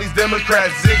to all these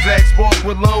Democrats. Zigzag sports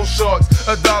with loan sharks.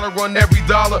 $1 on every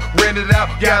dollar, rent it out.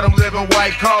 Got them living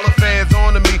white collar, fans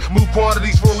on to me. Move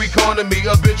quantities for economy.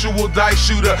 Habitual dice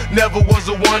shooter, never was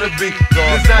a wannabe.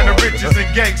 Designer riches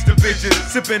and gangster bitches.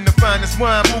 Sipping the finest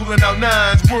wine, pulling out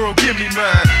nines. World, give me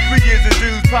mine. 3 years of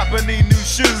dues, Papa need new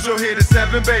shoes. So here to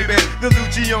 7, baby. The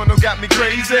Luciano got me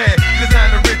crazy.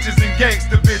 Designer riches and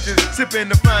gangster bitches. Sipping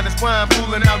the finest wine,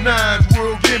 pulling out nines.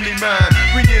 World, give me mine.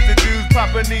 3 years of dues,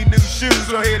 Papa need new shoes.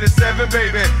 So here to 7,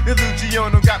 baby. The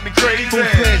Luciano got me crazy. Full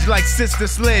pledge like Sister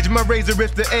Sledge. My razor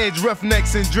is the edge.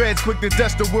 Roughnecks and dreads, quick to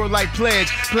dust the world like pledge.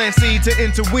 Plant seed to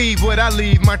interweave what I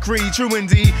leave. My creed, true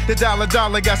indeed. The dollar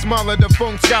got smaller. The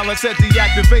funk scholar set the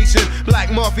activation.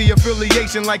 Black Mafia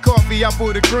affiliation like coffee. Out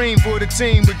for the cream for the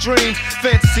team with dreams.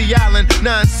 Fantasy Island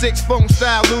 9-6 funk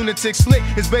style lunatic slick.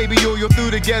 His baby oil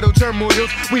through the ghetto turmoils.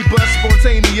 We bust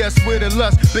spontaneous with a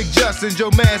lust. Big Justin,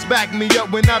 Joe Mass back me up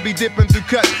when I be dipping through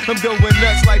cuts. I'm going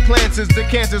nuts like planters. The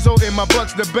cancers holding my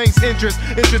bucks. The bank's interest.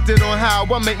 Interested on how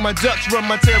I make my ducks run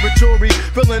my territory.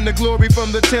 Feeling the glory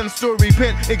from the 10-story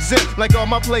pen. Exempt like all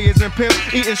my players and pimps.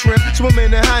 Eating shrimp,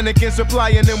 swimming in Heineken,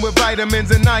 supplying them with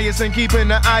vitamins and niacin.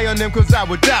 Keeping an eye on them cause I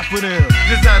would die for them.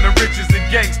 Designer riches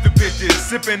and gangster bitches.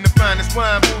 Sipping the finest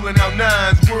wine, pulling out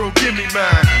nines. World, give me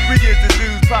mine. 3 years of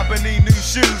dues, Papa need new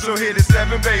shoes. So here to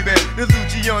 7, baby. The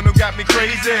Luciano got me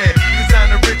crazy.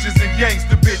 Designer riches and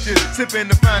gangster bitches. Sipping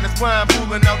the finest wine,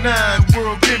 pulling out nines.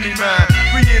 World, give me mine.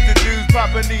 3 years of dues,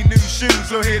 Papa need new shoes.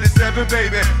 So here to 7,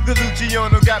 baby. The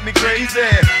Luciano got me crazy.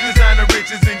 Designer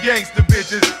riches and gangster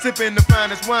bitches. Sipping the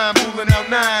finest wine, pulling out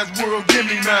nines. World, give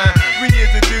me mine. 3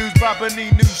 years of dues, Papa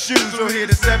need new shoes. So here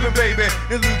to 7, baby.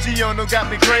 The Luciano got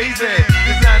me crazy.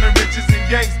 Designer riches and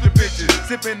gangster bitches.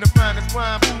 Sipping the finest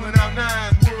wine, pulling out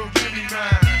nines. World, give me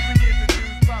mine. 3 years of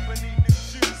dues, Papa need new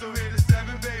shoes. So here to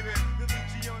 7, baby. The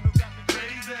Luciano got me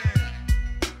crazy.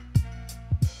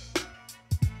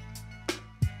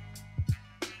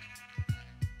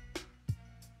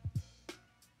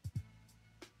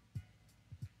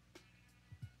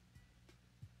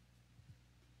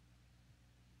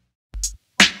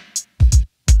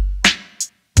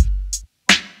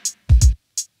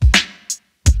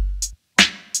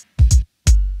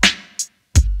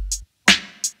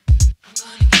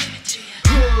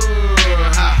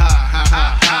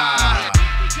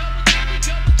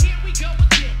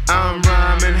 I'm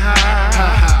rhyming high. Ha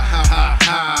ha ha ha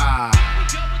ha.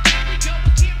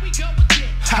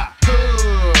 Ha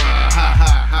ha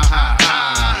ha ha ha.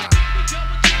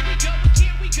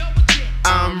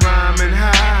 I'm rhyming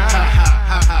high. Ha ha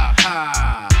ha ha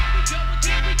ha.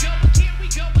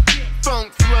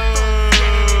 Funk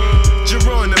flow.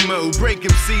 Geronimo, break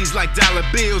MCs like dollar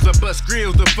bills. I bust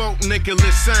grills, the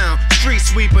Funknikular sound. Street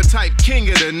sweeper type king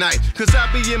of the night. Cause I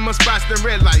be in my spots, the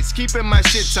red lights, keeping my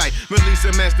shit tight. Release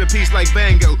a masterpiece like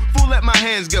Van Gogh. Full let my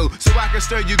hands go, so I can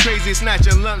stir you crazy,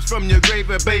 snatching lumps from your grave,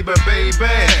 baby, baby.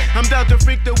 I'm down to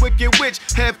freak the wicked witch.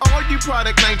 Have all you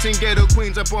product 19 ghetto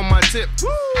queens up on my tip.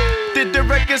 Woo! Did the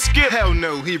record skip? Hell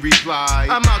no, he replied.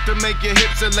 I'm out to make your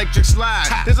hips electric slide.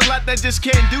 There's a lot that just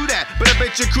can't do that, but I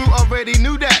bet your crew already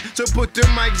knew that. So put the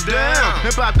mics down. down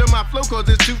and pop to my flow cause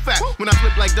it's too fat. When I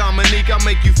flip like Dominique, I'll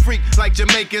make you freak like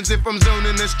Jamaicans if I'm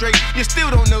zoning it straight. You still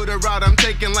don't know the route I'm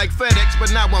taking like FedEx,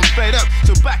 but now I'm fed up.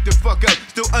 So back the fuck up.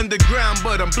 Still underground,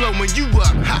 but I'm blowing you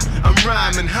up. Ha, I'm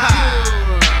rhyming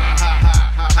high.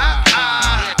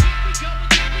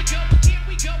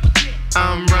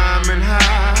 I'm rhyming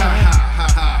high.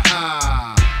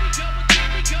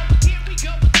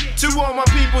 To all my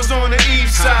peoples on the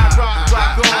east side, rock,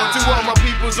 rock on. To all my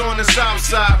peoples on the south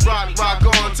side, rock, rock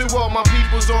on. To all my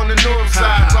peoples on the north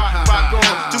side, rock, rock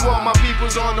on. To all my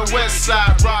peoples on the west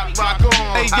side, rock, rock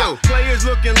on. Hey yo, players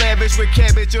looking lavish with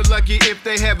cabbage. You're lucky if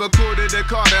they have a quarter to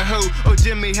Carter hoe or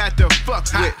Gimme had to fuck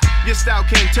with. Your style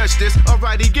can't touch this.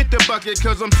 Alrighty, get the bucket,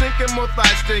 cause I'm sinking more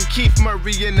thoughts than Keith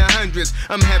Murray in the hundreds.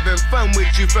 I'm having fun with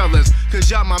you fellas,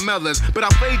 cause y'all my mellas. But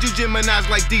I'll fade you Geminis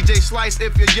like DJ Slice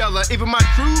if you're yeller. Even my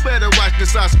crew better watch the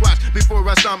Sasquatch before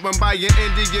I stomp them by your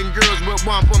Indian girls will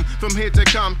womp them from here to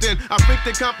Compton. I freak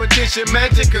the competition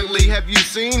magically. Have you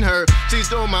seen her? She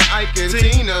stole my Ike and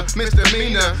Tina,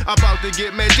 misdemeanor. About to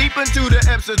get mad deep into the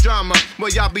eps of drama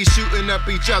where y'all be shooting up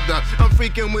each other. I'm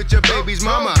freaking with your baby's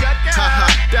mama. Haha,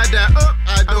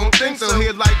 I don't think so.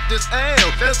 Here like this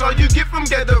L. That's all you get from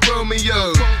Ghetto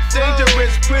Romeo.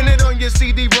 Dangerous, print it on your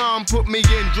CD-ROM. Put me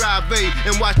in drive A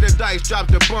and watch the dice drop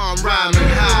the bomb. Rhyming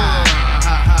high.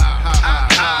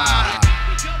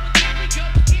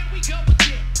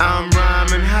 I'm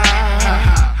rhyming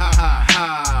high.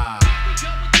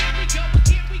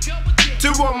 To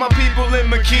all my people in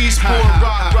McKeesport,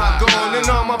 rock, rock on. And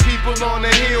all my people on the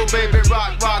hill, baby,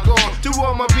 rock, rock on. To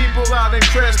all my people out in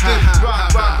Creston,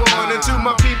 rock, rock on. And to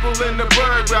my people in the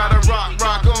bird, gotta rock,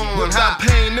 rock on. Without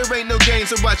pain, there ain't no gain,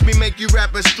 so watch me make you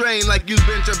rap a strain like you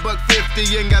bench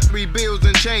 $150 and got 3 bills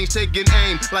and change. Taking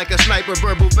aim like a sniper,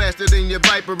 verbal faster than your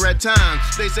Viper at times.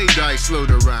 They say Dyce slow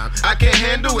to rhyme. I can't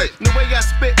handle it. The way I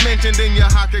spit mentioned in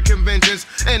your hockey conventions,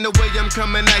 and the way I'm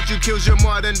coming at you kills your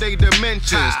modern day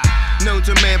dimensions. Known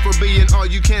to man for being all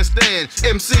you can't stand.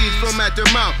 MCs from at the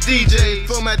mouth, DJs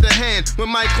from at the hand. When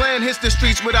my clan hits the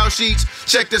streets without sheets,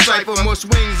 check the cipher. More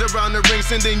swings around the ring,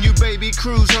 sending you baby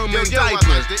crews home in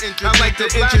diapers. I like to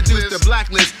introduce the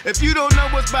blacklist. If you don't know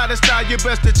what's by the style, you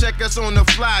best to check us on the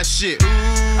fly shit.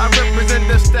 I represent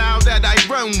the style that I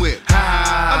run with.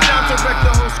 I'm down to wreck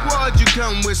the whole squad you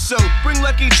come with. So bring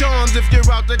Lucky Charms if you're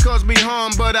out to cause me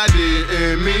harm, but I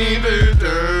didn't mean to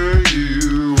turn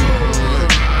you on.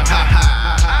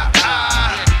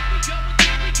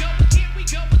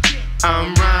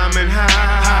 I'm rhyming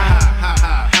high.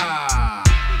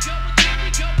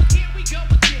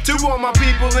 To all my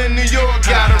people in New York,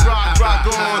 gotta rock, rock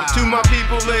on. To my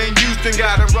people in Houston,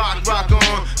 gotta rock, rock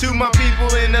on. To my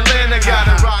people in Atlanta,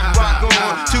 gotta rock, rock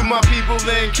on. To my people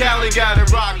in Cali, gotta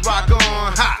rock, rock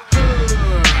on. Ha.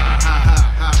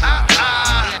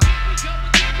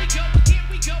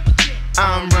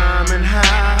 I'm rhyming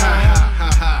high.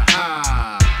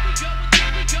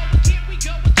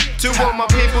 To all my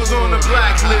peoples on the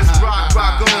blacklist, rock,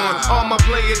 rock on. All my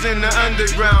players in the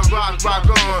underground, rock, rock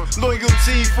on.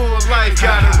 Loyalty for life,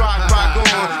 gotta rock, rock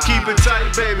on. Keep it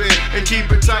tight, baby, and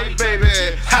keep it tight,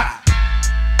 baby. Ha!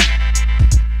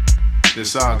 The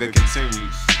saga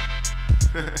continues.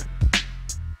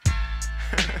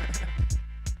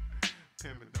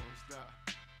 Pimpin' don't stop.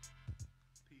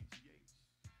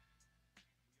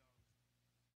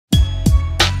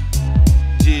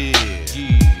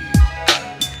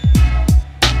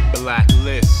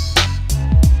 Blacklist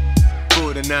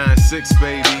for the 9-6,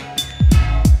 baby.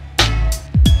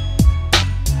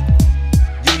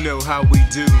 You know how we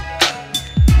do.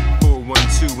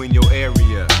 412 in your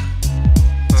area,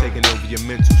 taking over your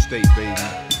mental state, baby.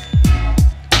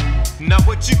 Now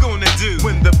what you gonna do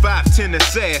when the 5'10"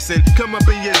 assassin come up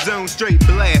in your zone straight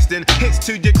blasting hits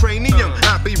to your cranium?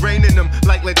 I be raining them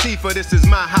like Latifah. This is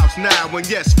my house now, and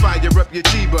yes, fire up your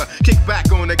Chiba. Kick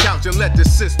back on the couch and let the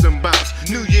system bounce.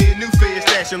 New year, new fear,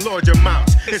 stashing large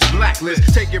amounts. It's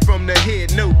Blacklist, take it from the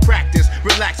head, no practice.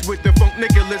 Relax with the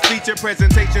Funknikular feature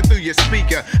presentation through your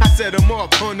speaker. I set them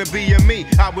off on the BME.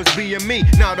 I was being me,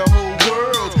 now the whole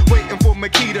world's waiting for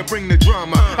McKee to bring the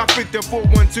drama. I fit the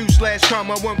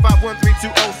 412/comma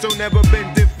 151-320, so never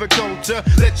been difficult to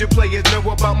let your players know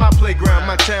about my playground,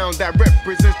 my town that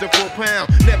represents the 4 pound.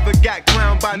 Never got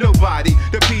clowned by nobody.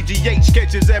 The PGH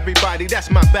catches everybody. That's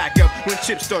my backup when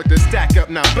chips start to stack up.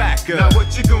 Now back up. Now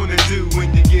what you gonna do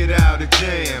when you get out of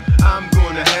jam? I'm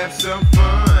gonna have some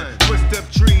fun. Twist up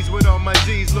trees with all my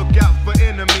G's. Look out for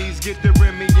enemies. Get the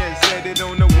Remy and set it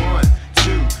on the 1,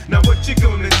 2. Now what you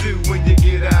gonna do when you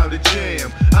get out of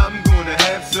jam? I'm gonna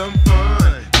have some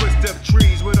fun. Twist up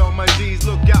trees with all my G's.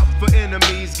 Look out for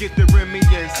enemies. Get the Remy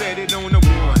and set it on the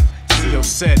 1, 2. Yo,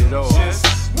 set it off. Just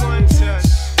 1, 2.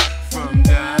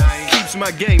 my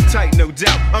game tight, no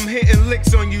doubt. I'm hitting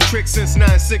licks on you tricks since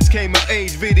 9-6 came of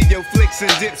age. Video flicks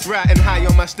and dips, riding high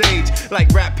on my stage. Like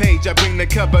rap page, I bring the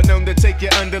cover, known to take you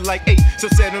under like 8. So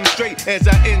set them straight as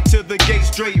I enter the gate,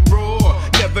 straight roar.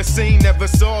 Never seen, never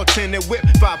saw, tinted whip,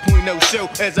 5.0 show.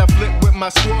 As I flip with my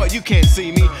squad, you can't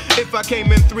see me. If I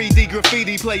came in 3D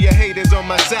graffiti, play your haters on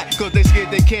my sack, cause they scared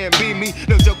they can't be me.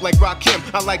 No joke like Rakim,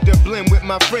 I like to blend with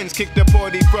my friends. Kick the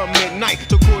party from midnight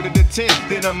to 9:45,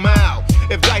 then I'm out.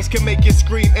 If Dyce can make you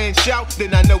scream and shout,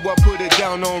 then I know I put it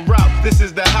down on route. This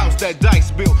is the house that Dyce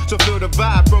built, so feel the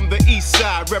vibe from the east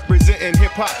side. Representing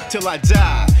hip-hop till I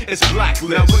die, it's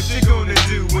Blacklist. Now what you gonna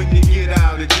do when you get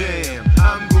out of jam?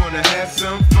 I'm gonna have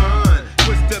some fun.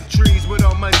 Twist up trees with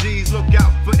all my G's, look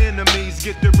out for enemies.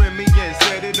 Get the Remy and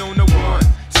set it on the 1,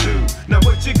 2. Now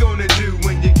what you gonna do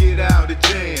when you get out of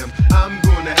jam? I'm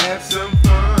gonna have some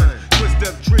fun. Twist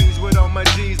up trees with all my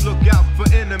G's, look out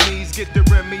for enemies. Get the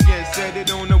Remy and set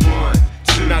it on the 1,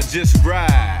 2. Now just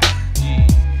ride.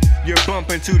 You're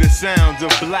bumping to the sounds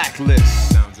of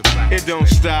Blacklist. It don't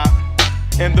stop.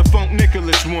 And the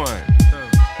Funknikular one.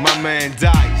 My man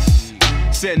Dyce,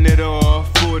 setting it off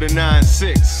for the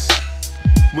 9-6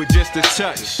 with just a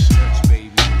touch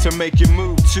to make you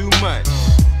move too much.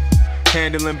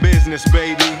 Handling business,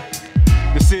 baby.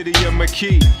 The city of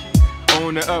McKee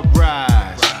on the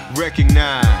uprise.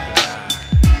 Recognize.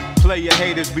 Play your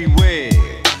haters beware,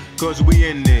 cause we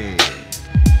in there.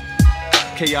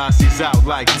 Chaos is out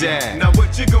like that. Now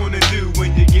what you gonna do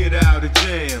when you get out of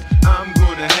jam? I'm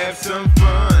gonna have some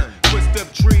fun. Twist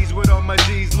up trees with all my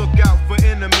G's, look out for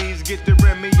enemies. Get the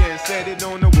Remy and set it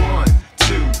on the 1,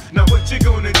 2. Now what you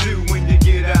gonna do when you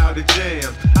get out of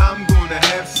jam? I'm gonna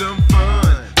have some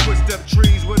fun. Twist up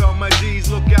trees with all my G's,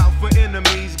 look out for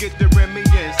enemies. Get the Remy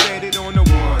and set it on the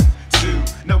 1, 2.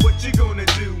 Now what you gonna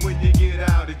do when you get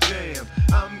out of jam?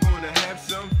 I'm gonna have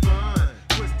some fun.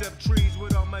 Twist up trees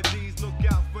with all my G's, look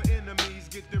out for enemies.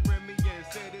 Get the Remy and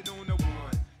set it on the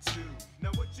 1, 2.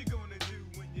 Now what you gonna do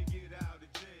when you get out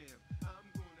of jam? I'm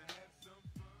gonna have some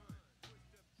fun. Twist up trees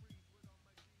with all my G's.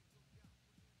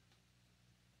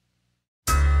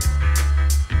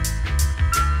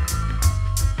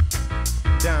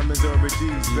 Diamonds over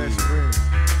G's best friend.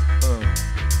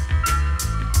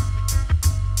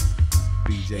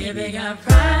 If they got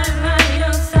pride by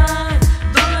your side,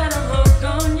 don't let them hook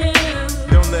on you.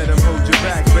 Don't let them hold you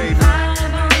back, baby.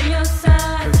 Pride on your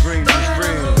side, Cause dreams don't is let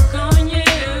them real. hook on you.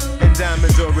 And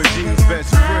diamonds over G's best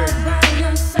friend. Pride by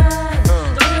your side,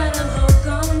 don't let them hook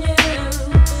on you.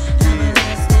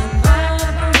 Everlasting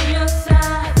vibe on your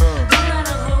side, don't let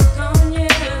them hook on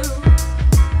you.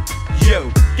 Yo,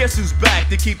 guess who's back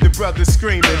to keep the brothers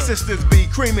screaming? Sisters be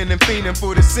creaming and fiending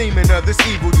for the semen of this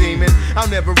evil demon. I'll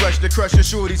never rush to crush a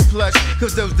shorty's plush,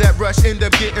 cause those that rush end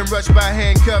up getting rushed by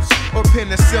handcuffs or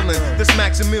penicillin. This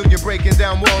Maximilian breaking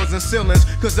down walls and ceilings,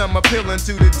 cause I'm appealing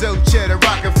to the dope cheddar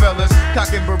Rockefellers.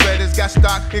 Cocking Berettas, got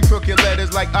stock in crooked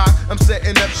letters like I'm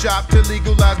setting up shop to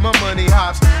legalize my money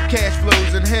hops. Cash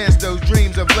flows enhance those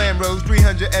dreams of Lambros,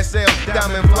 300 SL,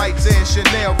 diamond flights and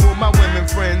Chanel for my women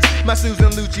friends. My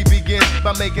Susan Lucci begins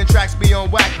by making tracks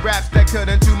beyond whack raps that cut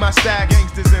into my stack.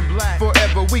 Gangsters in black,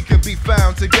 forever we could be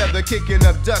found together, kicking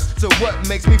up dust. So what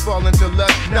makes me fall into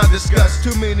lust? Now discuss.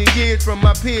 Too many years from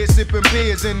my peers, sipping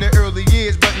beers in the early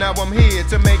years, but now I'm here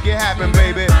to make it happen,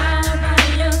 baby. By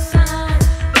your side,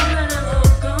 don't let them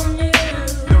hook on you.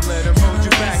 Don't let them hold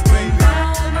you back, baby.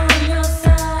 On your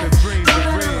side, The dreams don't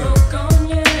are let them real. hook on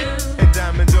you. And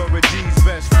diamonds over G's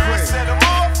best friend. Set 'em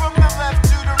all from the left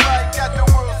to the right. Got the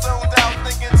world zoned out,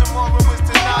 thinking tomorrow is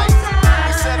tonight.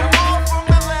 We set 'em all from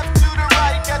the left to the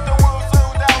right. Got the world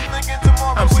zoned out, thinking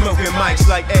tomorrow I'm is smoking tonight. mics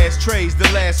like ashtrays, the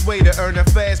last way to earn a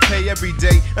fast pay every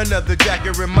day. Another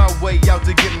jacker in my way, out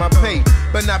to get my pay.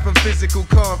 But not from physical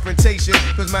confrontation,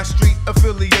 cause my street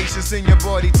affiliations send your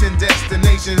body 10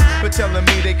 destinations. But telling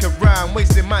me they could rhyme,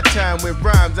 wasting my time with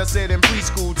rhymes. I said in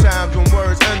preschool times when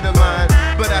words underlined.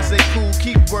 But I say cool,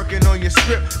 keep working on your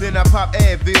script. Then I pop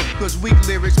Advil, cause weak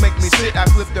lyrics make me sit. I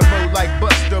flip the mode like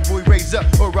Buster, boy raise up,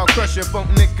 or I'll crush your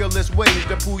Funknikular waves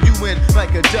to pull you in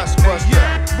like a dust buster.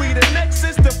 Yeah, we the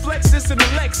Nexus, the Flexus, and the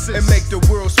Lexus. And make the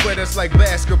world sweat us like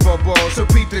basketball balls. So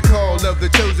beat the call of the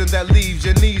chosen that leaves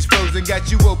your knees frozen.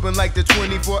 Got you open like the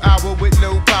 24-hour with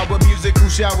no power. Musical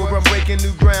shower, I'm breaking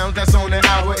new ground. That's on an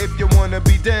hour. If you wanna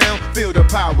be down, feel the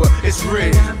power. It's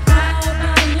real. Pride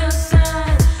by your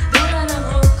side, don't let them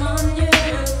hook on you.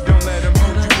 Don't let them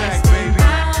hold you back, baby.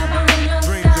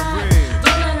 Dreams are real.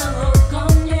 Don't let them hook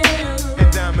on you.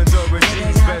 And diamonds over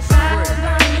G's best friend.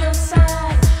 By your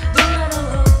side, don't let them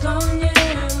hook on you.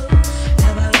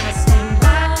 Everlasting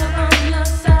vibe on your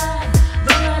side,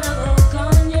 don't let them hook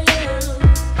on you.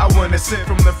 I wanna sit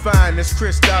from the finest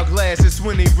crystal glasses,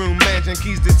 20 room mansion,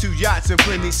 keys to 2 yachts and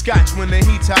plenty scotch when the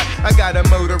heat's hot. I got a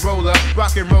Motorola,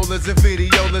 rockin' rollers and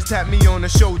videolas, tap me on the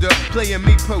shoulder, playing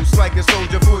me post like a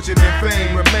soldier. Fortune and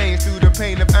fame remains through the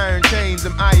pain of iron chains.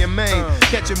 I'm Iron Man,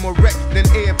 catching more wreck than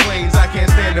airplanes. I can't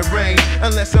stand the rain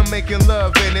unless I'm making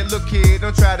love in it. Look here,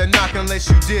 don't try to knock unless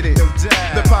you did it.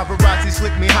 The paparazzi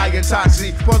slick me high and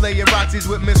toxic, parlaying Roxy's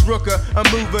with Miss Rooker. I'm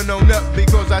moving on up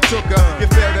because I took her. You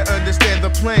fail to understand the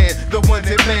plan. The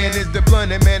wanted man is the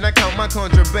blunted man. I count my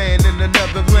contraband in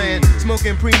another land.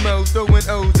 Smoking primos, throwing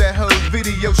O's at hoes.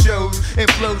 Video shows and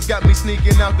flows got me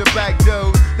sneaking out the back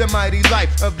door. The mighty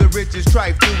life of the richest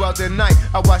trife. Throughout the night,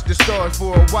 I watched the stars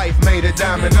for a wife made of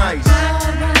diamond ice.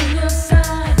 By your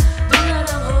side, don't let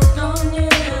them hook on you.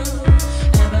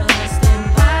 Everlasting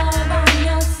vibe on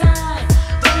your side,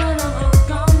 don't let them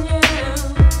hook on you.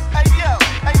 Hey yo,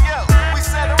 we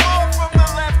set 'em off from the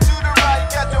left to the right.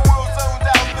 Got the world zoned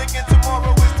out, thinking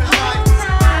tomorrow is tonight.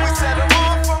 We set 'em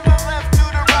off from the left to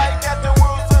the right. Got the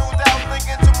world zoned out,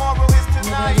 thinking tomorrow is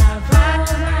tonight.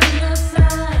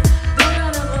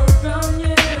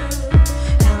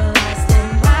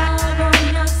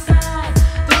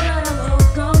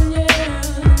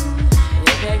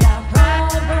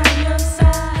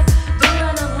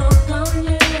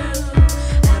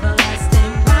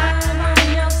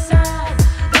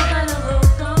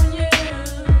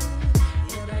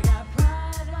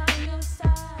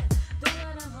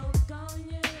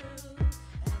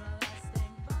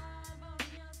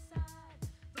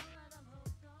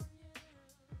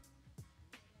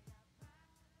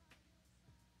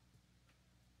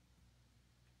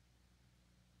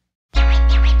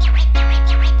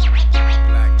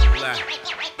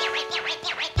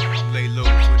 Lay low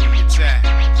for the attack.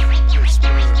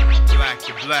 Pittsburgh, black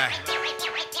to black.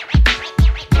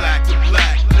 Black to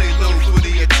black, lay low for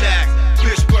the attack.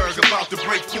 Pittsburgh about to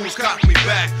break fools, cock me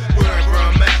back. Wherever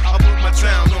I'm at, I'll put my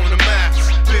town on the map.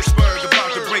 Pittsburgh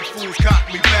about to break fools, cock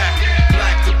me back.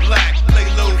 Black to black, lay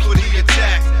low for the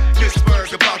attack.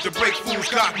 Pittsburgh about to break fools,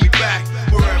 cock me back.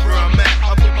 Wherever I'm at,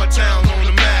 I'll put my town on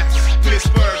the map.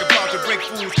 Pittsburgh about to break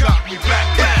fools, cock me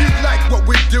back. If you like what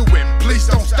we're doing, please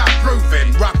don't stop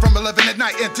grooving. Rock from 11 at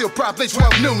night until probably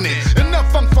 12 noonin.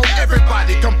 Enough funk for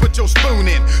everybody, come put your spoon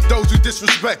in. Those who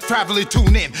disrespect, probably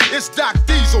tune in. It's Doc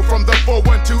Deezle from the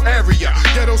 412 area.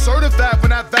 Ghetto certified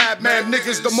when I vibe, man,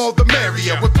 niggas, the more the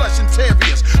merrier. With plush and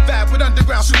terriers, vibe with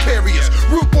underground superiors.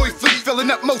 Rude boy fleet filling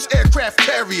up most aircraft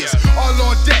carriers. All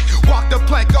on deck, walk the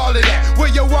plank, all of that. Where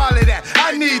your wallet at?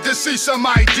 I need to see some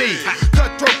ID.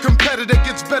 Cutthroat competitor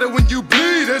gets better when you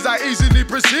bleed. As I easily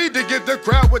proceed to give the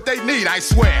crowd what they need. I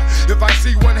swear, if I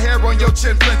see one hair on your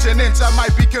chin flinch an inch, I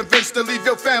might be convinced to leave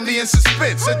your family in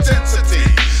suspense. Intensity,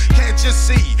 can't you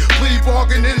see? Plea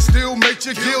bargaining still make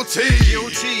you guilty.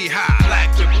 Guilty, high.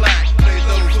 Black to black, lay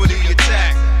low for the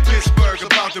attack. Pittsburgh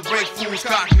about to break fools,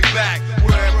 cock me back.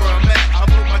 Wherever I'm at, I'll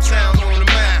put my town on the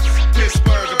map.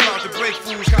 Pittsburgh about to break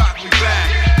fools, cock me back.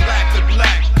 Black to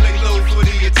black, lay low for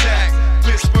the attack.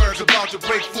 Pittsburgh about to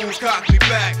break fools, cock me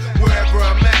back. Wherever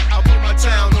I'm at, I'll put my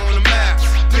town on the map.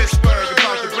 Pittsburgh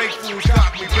about to break fools,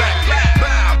 cock me back.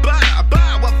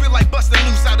 Bow, I feel like busting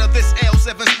loose out of this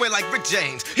L7 square like Rick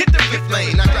James. Hit the fifth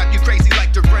lane, I drive you crazy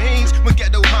like the range. When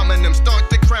ghetto homin' them, start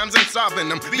the crimes and solving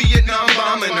them. Vietnam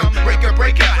bombing them, breaker,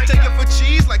 take it for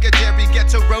cheese like a Jerry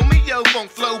Ghetto Romeo. Funk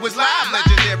flow is live,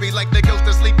 legendary like the ghost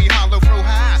of Sleepy Hollow, throw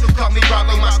high. So call me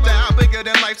Rollo, my style bigger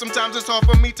than life. Sometimes it's hard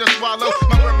for me to swallow.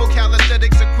 My verbal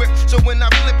calisthenics equipped, so when I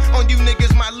flip on you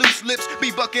niggas, my loose lips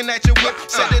be bucking at your whip.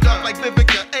 Set it off like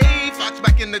Vivica A. Fox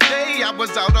back in the day, I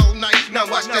was out all night. Now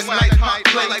watch this night hot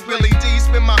play like Billy D.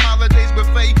 Spend my holidays with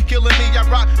Faye, killing me. I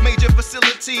rock major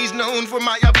facilities known for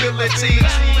my ability.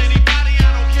 Anybody, I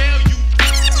don't care, you.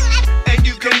 And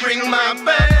you can ring my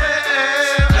bell.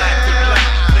 Black to black,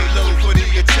 lay low for the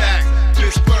attack.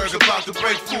 Pittsburgh about to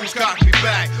break fools, cock me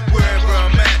back. Wherever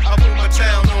I'm at, I'll put my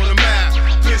town on the map.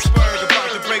 Pittsburgh about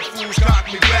to break fools, cock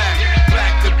me back.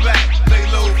 Black to black, lay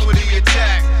low for the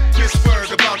attack.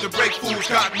 Pittsburgh about to break fools,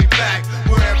 cock me back.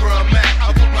 Wherever I'm at,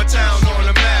 I'll put my town on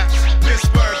the map.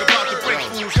 Pittsburgh about to break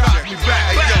fools, cock me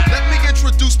back. Hey, yo, let me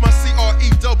introduce my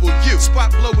CREW.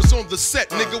 Spot blowers on the set,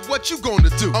 nigga, what you gonna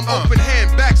do? I'm open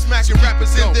hand, back smacking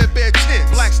rappers in their bare tents.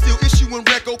 Black still issuing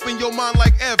wreck, open your mind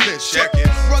like Evans. Check it.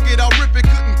 Rugged, I'll rip it,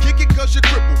 couldn't kick it cause you're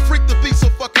crippled. Freak the beat so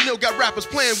fucking ill, got rappers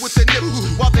playing with their nipples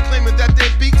while they claiming that their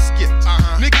beat skipped.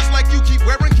 Niggas like you keep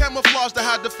wearing camouflage to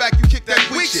hide the fact you kick that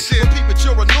weak shit. But people,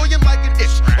 you're annoying like an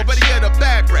itch. Or better yet, a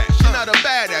bad rash. You're not a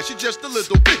badass, you're just a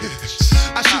little bitch.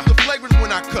 I shoot the flagrant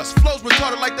when I cuss. Flows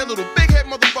retarded like that little big head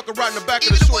motherfucker riding the back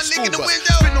of the short school bus.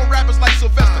 Spitting on rappers like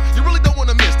Sylvester. You really don't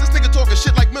wanna miss this nigga talking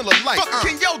shit like Miller Lite. Fuck,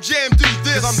 can yo jam do this?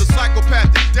 this? Cause I'm the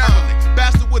psychopathic, Dominic,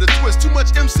 bastard with a twist. Too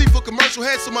much MC for commercial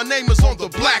heads, so my name is on the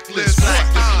blacklist. Black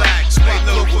to black, stay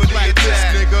low for the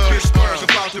attack. Nigga. Pittsburgh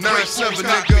about to break 9-7, fools,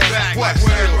 nigga. back. What?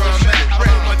 Wherever I'm at, I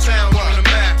put my town on the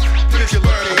map.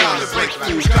 Pittsburgh about to break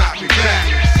fools, copy back.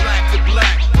 Black to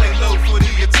black, lay low for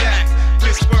the attack.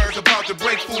 Pittsburgh about to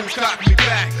break fools, copy me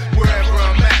back. Wherever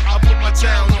I'm at, I put my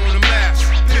town on the map.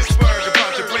 Pittsburgh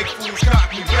about to break fools,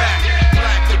 copy me back.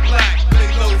 Black to black, lay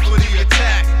low for the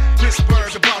attack.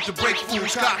 Pittsburgh about to break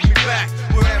fools, copy me back.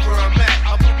 Wherever I'm at,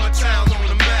 I put my town on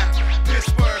the map.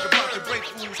 Pittsburgh about to break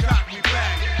fools, copy me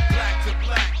back. Black to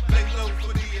black, lay low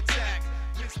for the attack.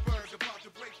 Pittsburgh about to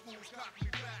break fools, copy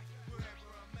me back.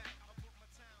 Wherever I'm at, I put my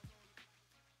town on the map.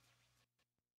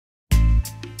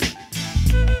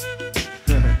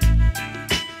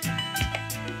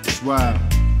 It's wild.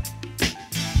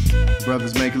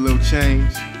 Brothers make a little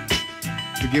change.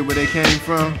 Forget where they came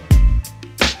from.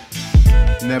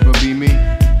 Never be me.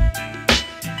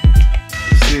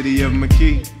 City of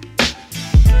McKee.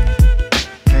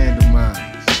 Handle mines.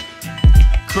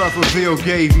 Crawfordville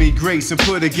gave me grace and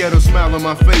put a ghetto smile on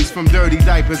my face. From dirty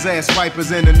diapers, ass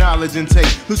wipers, and the knowledge intake.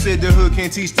 Who said the hood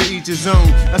can't teach to each his own?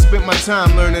 I spent my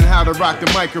time learning how to rock the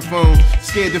microphone.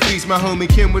 Scared to feast, my homie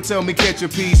Kim would tell me catch a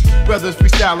piece. Brothers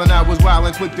freestyling, I was wild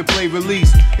and quick to play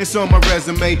release. It's on my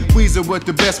resume, Weezer what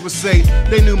the best would say.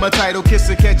 They knew my title,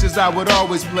 kisser catches I would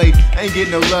always play. Ain't get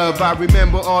no love, I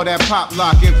remember all that pop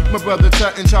locking. My brother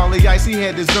Tut and Charlie Ice, he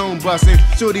had his own bussin'.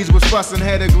 Shorties was fussin',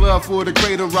 had a glove for the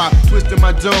cradle rock. Twisting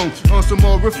my dome on some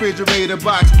more refrigerator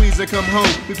box. Weezer come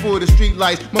home before the street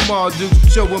lights. My ma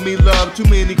Dukes showing me love. Too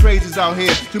many crazies out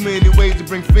here, too many ways to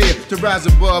bring fear. To rise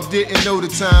above, didn't know the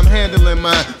time. Handling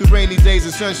mine through rainy days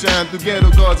and sunshine, through ghetto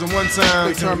guards and one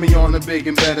time. They turn me on to big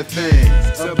and better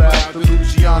things. About the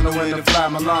Luciano and the Fly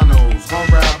Milanos. Home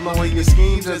route blowing your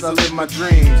schemes as I live my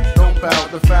dreams. Don't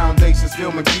pout the foundation,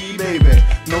 still McKee, baby.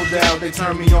 No doubt they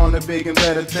turn me on to big and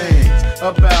better things.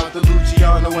 About the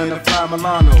Luciano and the Fly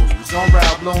Milanos. Home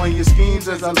route blowing your schemes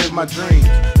as I live my dreams.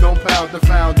 Don't pout the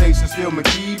foundation, still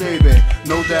McKee, baby.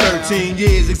 No doubt. 13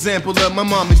 years, example of my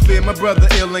mommy's fear. My brother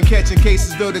ill and catching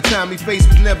cases, though the time he faced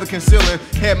was never concealing.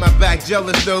 Had my back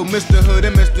jealous though, Mr. Hood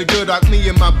and Mr. Good out me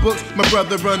in my books. My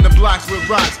brother run the blocks with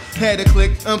rocks. Had a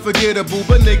click, unforgettable,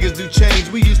 but niggas do change.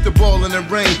 We used to ball in the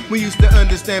rain, we used to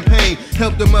understand pain.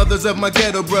 Help the mothers of my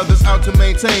ghetto brothers out to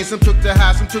maintain. Some took the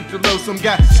high, some took the low, some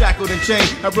got shackled and chained.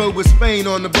 I rode with Spain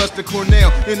on the bus to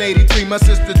Cornell. In 83, my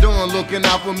sister Dawn looking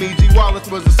out for me. G.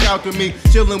 Wallace was a scout to me.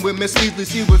 Chilling with Miss Easley,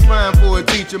 she was fine for a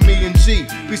teacher. Me and G,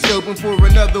 we scoping for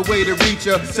another way to reach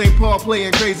her. St. Paul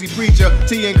playing crazy preacher.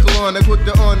 T and Kalana put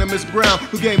the on to Miss Brown,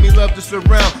 who gave me love to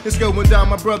surround. It's going down,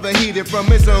 my brother heated from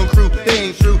his own crew. They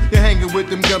ain't true, you're hanging with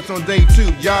them gumps on day 2.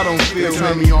 Y'all don't feel They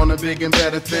turn me on to big and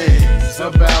better things.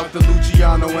 About the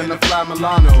Luciano and the Fly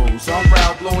Milanos. On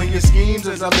route blowing your schemes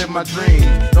as I live my dreams.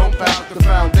 Don't pout the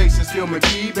foundation, still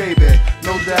McKee, baby.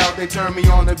 No doubt they turn me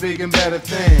on to big and better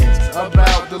things.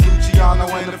 About the Luciano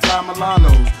and the Fly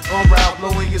Milanos. On route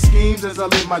blowing your schemes as I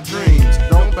live my dreams.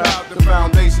 Don't pout the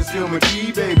foundation, still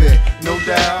McKee, baby. No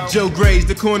doubt. Joe Gray's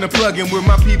the corner plugging where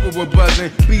my people were buzzing.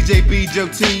 BJB, Joe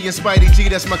T, and Spidey G,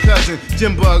 that's my cousin.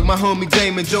 Jim Bug, my homie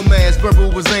Damon, Joe Mass.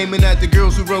 Verbal was aiming at the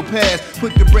girls who rode past.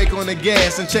 Put the brake on the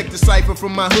gas and check the cipher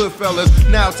from my hood fellas.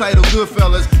 Now titled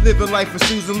Goodfellas. Living life for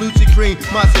Susan Lucci Cream,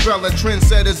 mozzarella,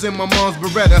 trendsetters in my mom's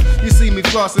Beretta. You see me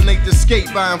flossing, ain't the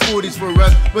skate buying 40s for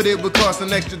us, but it would cost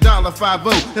an extra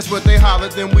 $1.50. That's what they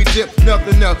hollered, then we dip,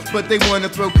 nothing else. But they wanna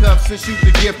throw cuffs and shoot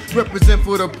the gift. Represent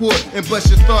for the port and bust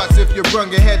your thoughts if you're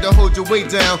brung your head to hold your weight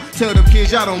down. Tell them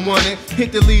kids y'all don't want it.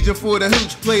 Hit the Legion for the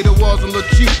hooch, play the walls and look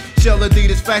cute. Shell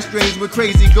Adidas fast strings with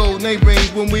crazy gold name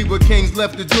rings. When we were kings,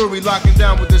 left the jewelry locking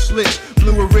down with the slits.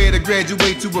 Blue or red to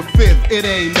graduate to a 5th. It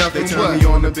ain't nothing. They turn me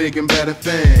on to big and better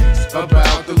things.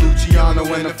 About the Luciano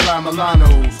and the Fly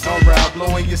Milanos. On route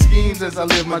blowing your schemes as I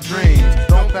live my dreams.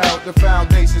 Don't pout the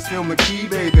foundation, still McKee,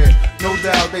 baby. No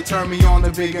doubt they turn me on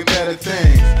to big and better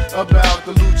things. About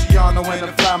the Luciano and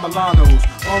the Fly Milanos.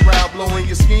 On route blowing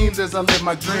your schemes as I live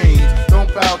my dreams.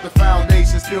 Don't pout the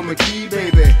foundation, still McKee,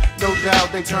 baby. No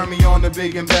doubt they turn me on to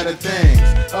big and better things.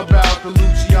 About the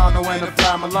Luciano and the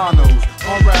Fly Milanos.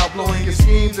 On route blowing your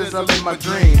schemes as I live my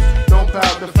dreams. Don't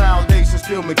pout the foundation,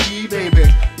 still McKee, baby.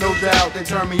 No doubt they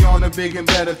turn me on to big and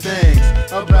better things.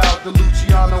 About the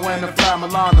Luciano and the Fly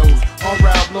Milanos. On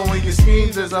route blowing your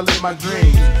schemes as I live my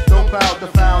dreams. Don't pout the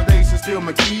foundation, still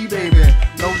McKee, baby.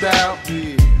 No doubt.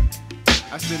 Yeah,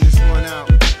 I send this one out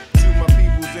to my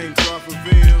peoples in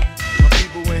Crawfordville, my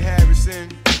people in Harrison,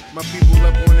 my people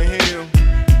up on the hill.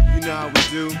 You know how we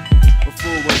do.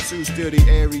 Before 412 still the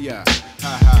area.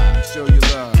 Ha ha, show your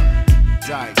love.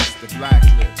 Dyce, the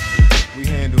blacklist. We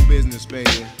handle business,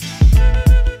 baby.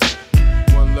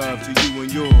 One love to you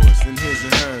and yours, and his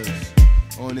and hers.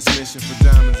 On this mission for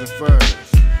diamonds and furs.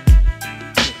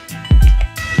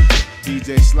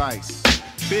 DJ Slice,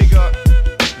 big up,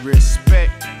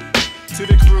 respect to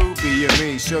the crew. Be your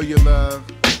me, show your love.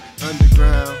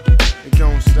 Underground, it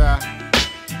don't stop.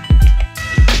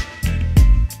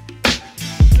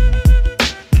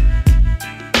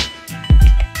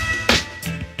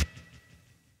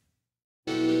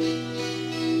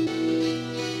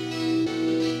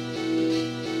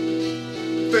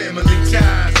 Family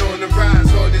ties on the rise,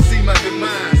 hard to see my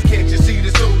demise. Can't you see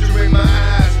the soldier in my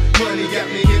eyes? Money got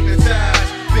me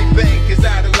hypnotized. Big bank is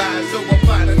idolized, so I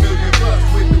plot $1 million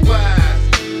plus with the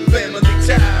wise. Family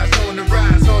ties on the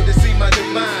rise, hard to see my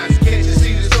demise. Can't you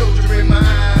see the soldier in my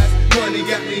eyes? Money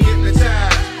got me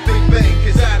hypnotized. Big bank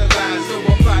is idolized, so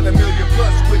I plot $1 million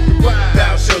plus with the wise.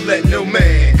 Thou shalt let no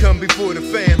man come before the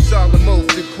fam. Solemn oath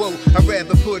to quote. I'd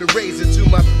rather put a razor to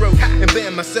my throat and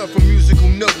ban myself from musical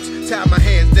notes. Tie my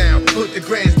hands down, put the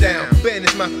grands down.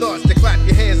 Banish my thoughts to clap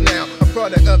your hands now. A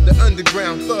product of the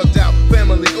underground, thugged out,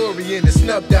 family oriented,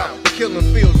 snubbed out. The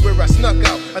killing fields where I snuck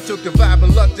out. I took the vibe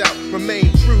and lucked out.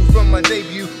 Remained true from my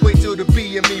debut. Wait till the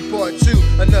BME part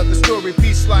 2. Another story,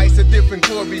 piece slice, a different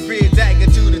glory. Red dagger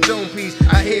to the dome piece.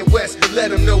 I head west, but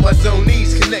let them know I zone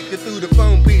east. Connected through the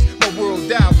phone piece. My world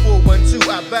dial 412.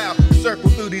 I bow. Circle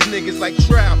through these niggas like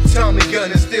trout. Tommy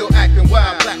gun is still acting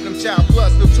wild. Platinum child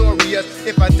plus notorious.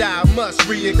 If I die, I must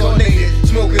reincarnate it.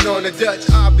 Smoking on the Dutch,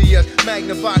 obvious.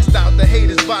 Magna boxed out, the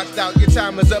haters boxed out. Your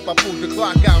time is up, I pulled the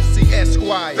clock out. See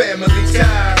Esquire. Family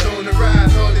ties on the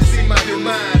rise, hard to see my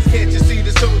demise. Can't you see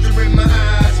the soldier in my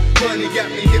eyes? Money got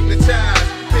me hypnotized.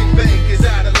 Big bank is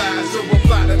idolized, so I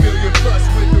plot $1 million plus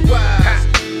with the wise.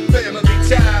 Family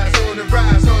ties on the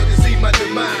rise, hard to see my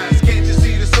demise. Can't you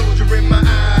see the soldier in my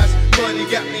eyes? Money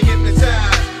got me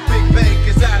hypnotized. Big bank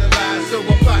is idolized, so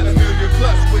I plot $1 million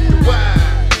plus with the wise.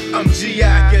 I'm GI,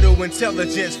 ghetto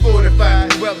intelligence,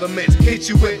 fortified through elements. Hit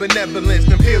you with benevolence,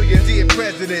 them heal your dear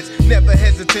presidents. Never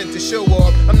hesitant to show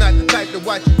off. I'm not the type to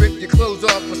watch you rip your clothes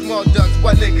off for small ducks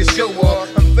while niggas show off.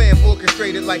 I'm fam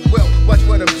orchestrated like wealth. Watch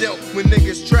what I'm dealt when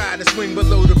niggas try to swing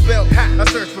below the belt. I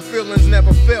search for feelings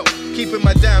never felt. Keeping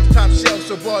my dimes top shelf,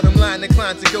 so bottom line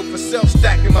inclined to go for self.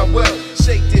 Stacking my wealth.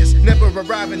 Shake this, never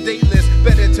arriving dateless.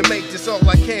 Better to make this all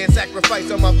I can. Sacrifice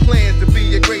all my plans to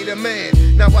be a greater man.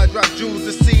 Now I drop jewels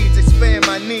to seeds, expand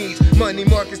my needs. Money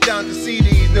markets down to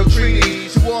CDs, no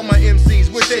treaties. To all my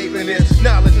MCs, we're shaping this.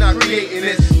 Knowledge not creating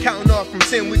this. Counting off from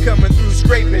 10, we coming through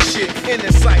scraping shit. In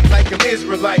the sight like an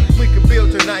Israelite. We could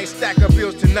build tonight, stack our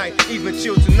bills tonight. Even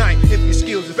chill tonight if your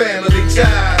skills are family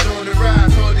ties. On the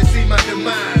rise, hard to see my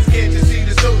demise. Can't you see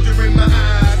the soldier in my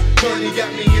eyes? Money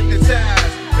got me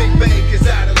hypnotized. Big bank is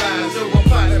idolized, so I'm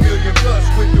plot $1 million plus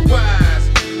with the wise.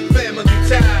 Family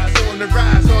ties on the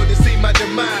rise, hard to see my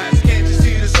demise. Can't you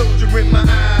see the soldier in my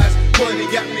eyes? Money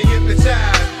got me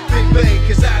hypnotized. Big bank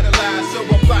is idolized, so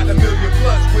I'm plot $1 million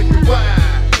plus with the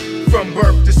wise. From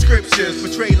birth to scriptures,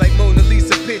 portrayed like Mona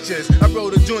Lisa pictures. I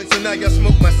roll a joint, so now y'all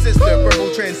smoke my sister.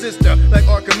 Verbal transistor, like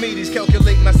Archimedes,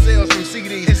 calculate my sales from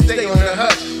CDs and stay on the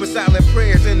hush with silent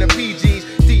prayers in the PGs.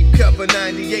 Deep cover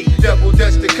 98, double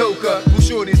dutch the coca. Who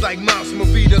shorties like Mouse,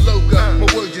 Movida Loca.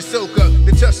 My words just soak up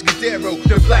the Tuscadero,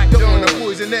 the Black Dawn, a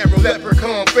poison arrow,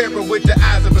 leprechaun pharaoh with the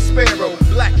eyes of a sparrow.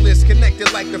 Blacklist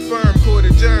connected like the firm, court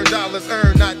adjourned, dollars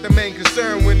earned, not the main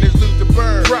concern when there's loot to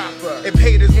burn. Proper. If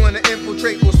haters wanna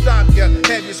infiltrate, we'll stop ya.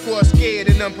 Have your squad scared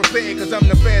and unprepared, cause I'm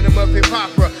the phantom of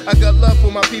hip-hopera. I got love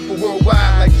for my people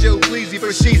worldwide, like Joe Cleasy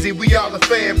for Sheezy. We all a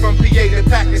fan from PA to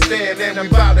Pakistan, and I'm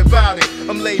bout it.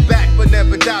 I'm laid back, but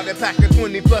never doubt it. Pack a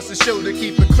 20 plus a show to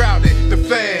keep it crowded. The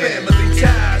family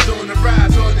ties on the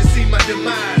rise, hard to see my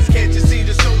demise. Can't you see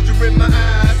the soldier in my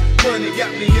eyes? Money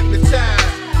got me hypnotized.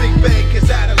 Big bank is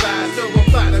idolized, so I'm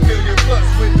plot $1 million plus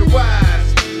with the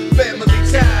wise. Family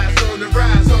ties on the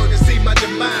rise, hard to see my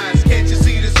demise. Can't you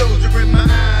see the soldier in my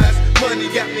eyes?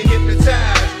 Money got me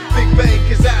hypnotized. Big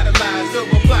bank is idolized, so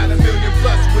I'm plot $1 million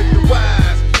plus with the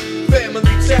wise. Family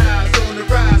ties on the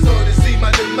rise, hard to see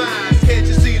my demise. Can't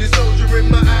you see the soldier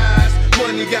in my eyes?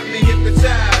 Money got me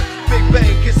hypnotized. Big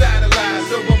bank is idolized,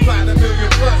 so I'm plot $1 million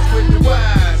plus with the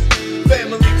wise.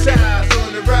 Family ties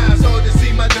on the rise, hard to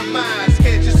see my demise.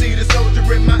 Can't you see the soldier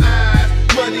in my eyes?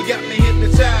 Money got me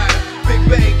hypnotized. Big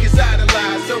bank is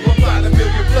idolized, so I'm plot $1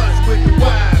 million plus with the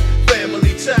wise.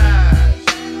 Family ties.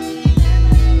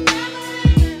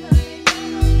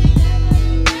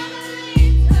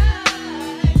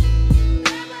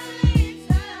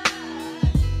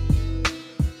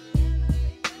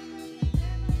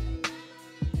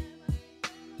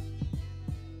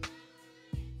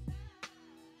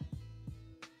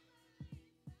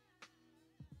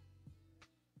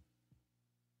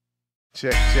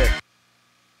 Check, check.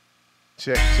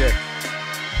 Check, check.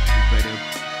 You ready?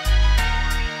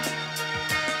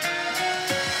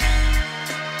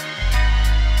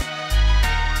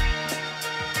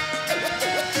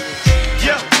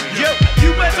 Yo, you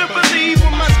better believe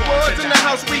when my squad's in the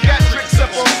house, we got tricks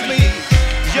up on sleeve.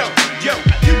 Yo,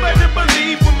 you better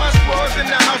believe when my squad's in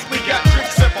the house, we got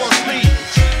tricks up on sleeve.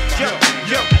 Yo,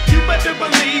 you better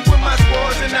believe when my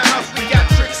squad's in the house, we got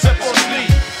tricks up on sleeve.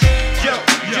 Yo,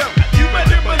 you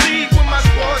better believe when my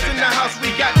squad's in the house, we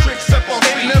got tricks up on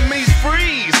sleeve. Enemies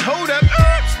freeze, hold up,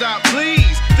 stop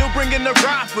please. Still bringing the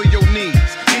rock for your knees.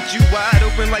 Get you wide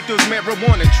open like those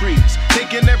marijuana trees.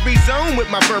 Taking every zone with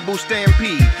my verbal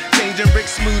stampede. Changing Rieck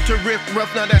smooth to riff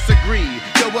rough, now that's agreed.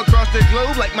 Go across the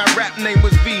globe like my rap name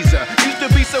was Visa. Used to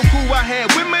be so cool I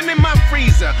had women in my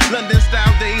freezer. London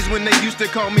style days when they used to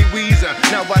call me Weezer.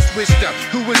 Now I switched up,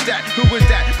 who was that, who was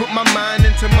that? Put my mind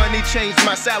into money, changed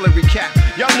my salary cap.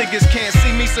 Y'all niggas can't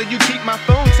see me so you keep my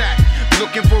phone tapped.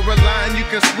 Looking for a line you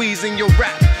can squeeze in your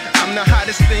rap. I'm the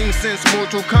hottest thing since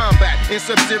Mortal Kombat. In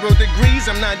sub-0 degrees,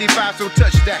 I'm 95, so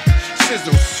touch that.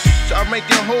 Sizzle, I'll make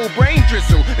your whole brain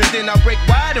drizzle. And then I'll break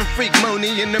wide and freak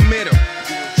Moni in the middle.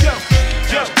 Yo,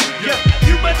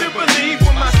 you better believe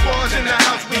when my squad's in the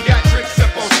house, we got tricks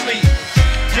up on sleeve.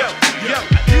 Yo,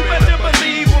 you better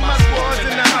believe when my squad's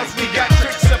in the house, we got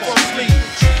tricks up on sleeve.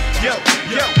 Yo,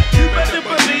 you better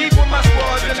believe when my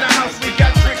squad's in the house, we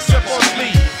got tricks up on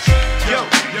sleeve. Yo,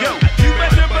 you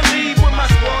better believe when my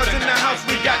squad's in the house,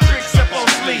 we got tricks up on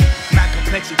sleeve. My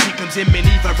complexity comes in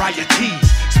many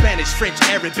varieties. Spanish, French,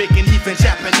 Arabic, and even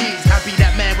Japanese. I be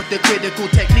that man with the critical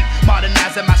technique,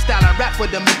 modernizing my style. I rap for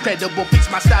them incredible beats.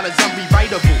 My style is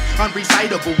unrewritable,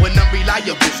 unrecitable, and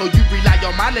unreliable. So you rely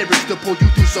on my lyrics to pull you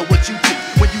through. So what you do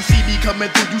when you see me coming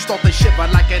through, you start to shiver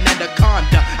like an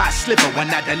anaconda. I sliver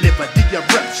when I deliver the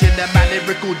eruption of my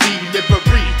lyrical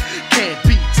delivery. Can't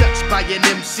be touched by an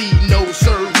MC, no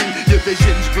siree. Your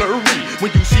vision's blurry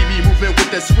when you see me moving with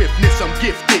the swiftness. I'm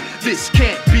gifted. This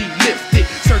can't be lifted.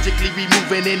 Surgically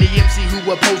removing any MC who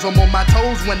oppose. I'm on my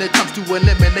toes when it comes to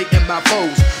eliminating my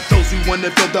foes. Those who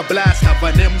wanna feel the blast of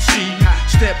an MC,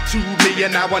 step to me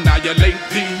and I annihilate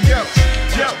thee. Yo,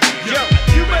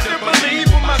 you better believe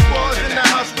when my squad's in the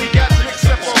house, we got tricks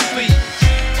up on sleeve.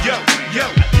 Yo,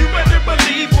 you better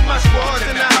believe when my squad's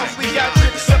in the house, we got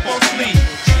tricks up on sleeve.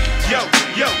 Yo,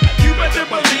 you better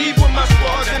believe when my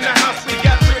squad's in the house, we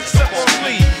got tricks up on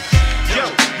sleeve. Yo,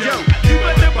 you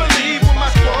better believe when my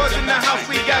squad's in the house,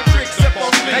 we got tricks up on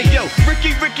sleeve. Hey yo,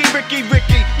 Ricky,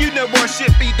 you know our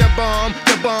shit be the bomb,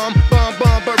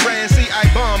 but ran. See, I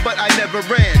bomb, but I never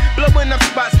ran. Blowing up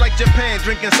spots like Japan,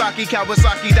 drinking sake,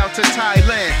 Kawasaki down to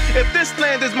Thailand. If this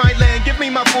land is my land, give me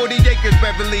my 40 acres,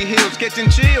 Beverly Hills, catching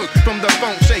chills from the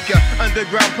funk shaker.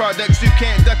 Underground products, you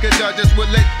can't duck or dodge us. Would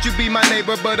let you be my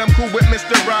neighbor, but I'm cool with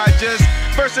Mr. Rogers.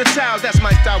 Versatile, that's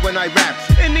my style when I rap.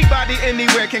 Anybody,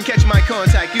 anywhere can catch my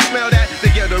contact. You smell that? The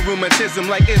ghetto rheumatism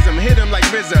like ism, hit him like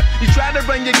RZA. You try to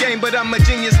run your game, but I'm a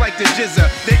genius like the Jizza,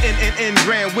 the NNN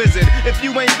Grand Wizard. If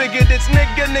you ain't figured, it's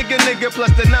nigga,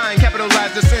 plus the 9,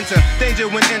 capitalize the center. Danger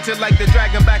when enter like the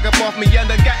dragon, back up off me. I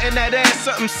done got in that ass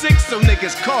something sick, so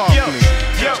niggas call me.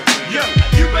 Yo,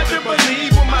 you better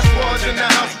believe when my squad's in the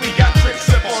house, we got tricks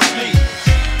up on sleeve.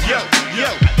 Yo,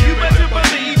 you better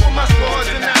believe when my squad's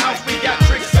in the house, we got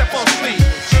tricks up on sleeve.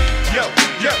 Yo,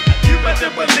 you better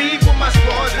believe when my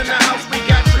squad's in the house, we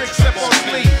got tricks up on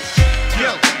sleeve.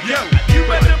 Yo, you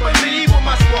better believe when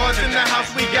my squad's in the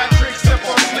house, we got tricks up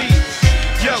on sleeve.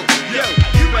 Yo,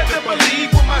 you better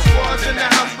believe when my squad's in the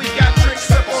house, we got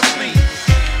tricks up on sleeve.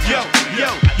 Yo,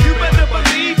 you better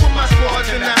believe when my squad's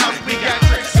in the house, we got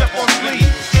tricks up on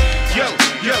sleeve. Yo,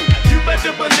 you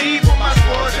better believe when my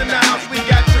squad's in the house, we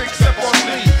got tricks up on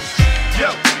sleeve.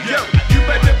 Yo, you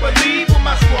better believe when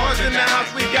my squad's in the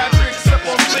house, we got tricks up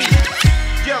on sleeve.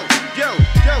 Yo,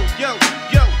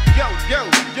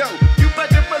 you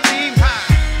better believe high.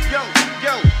 Yo,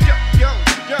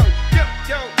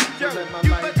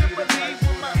 you better believe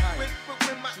when my squad's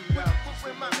in the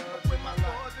house, when my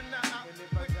squad's in the house,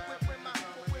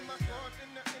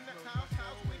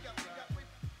 we got.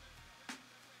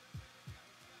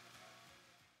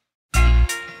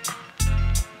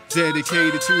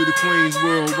 Dedicated to the queens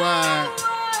worldwide.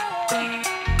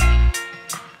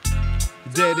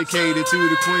 Dedicated to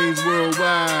the queens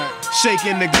worldwide.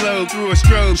 Shaking the globe through a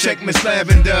strobe, check Miss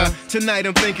Lavender. Tonight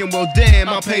I'm thinking, well damn,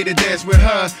 I'll pay to dance with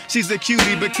her. She's a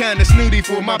cutie but kinda snooty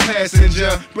for my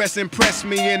passenger. Breasts impress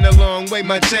me in a long way,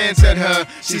 my chance at her.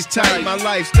 She's tight, my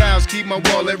lifestyles keep my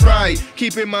wallet right.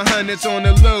 Keeping my hundreds on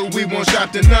the low, we won't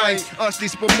shop tonight. Us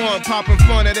these Spumont popping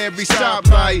fun at every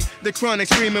stoplight. The chronic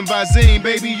screaming Visine,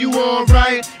 baby you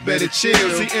alright? Better chill,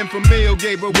 see Infamil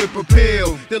gave her whip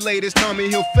appeal. The latest Tommy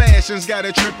Hill fashions got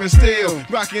a trippin' still.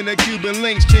 Rocking the Cuban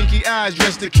links, chinky eyes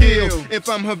dressed to kill. If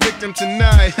I'm her victim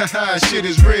tonight, haha, shit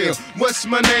is real. What's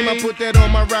my name? I put that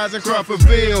on my rise in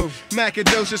Crawfordville.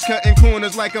 Macadocious cutting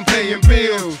corners like I'm paying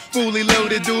bills. Fully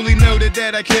loaded, duly noted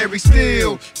that I carry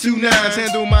steel. 2 9s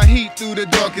handle my heat through the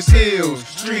darkest hills.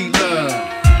 Street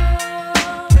love.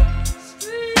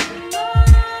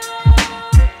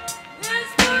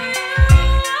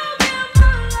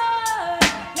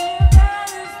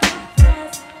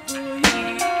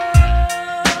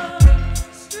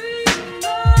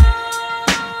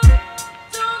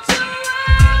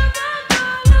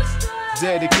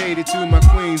 Dedicated to my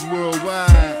queens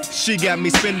worldwide. She got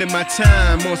me spending my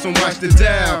time on some watch the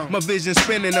dial. My vision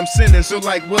spinning, I'm sinning, so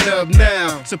like what up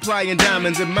now? Supplying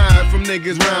diamonds admired from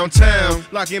niggas round town.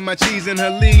 Locking my cheese in her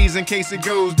leaves in case it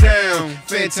goes down.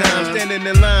 Fair time, standing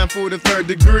in line for the 3rd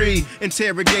degree.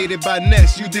 Interrogated by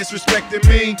Ness, you disrespecting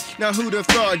me? Now who'd have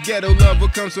thought ghetto love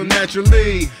would come so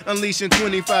naturally? Unleashing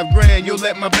 25 grand, you'll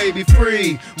let my baby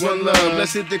free. One love,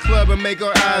 let's hit the club and make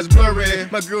our eyes blurry.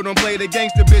 My girl don't play the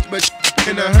gangster bitch, but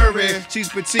in a hurry. She's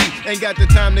petite, ain't got the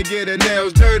time to get her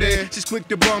nails dirty. She's quick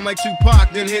to bomb like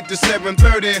Tupac, then hit the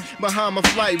 730. Bahama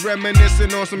flight,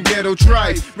 reminiscing on some ghetto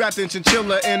tripe. Wrapped in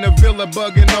chinchilla in a villa,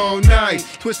 bugging all night.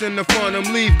 Twisting the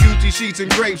Farnham leaf, Gucci sheets and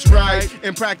grapes, right?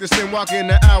 And practicing walking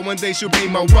the aisle, one day she'll be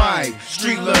my wife.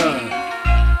 Street love.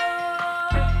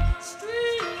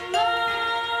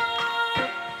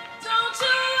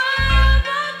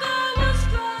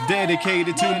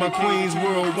 Dedicated to my queens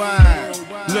worldwide.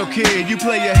 Look here, you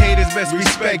play your haters, best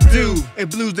respect due. If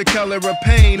blue's the color of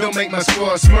pain, don't make my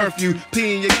squad smurf you.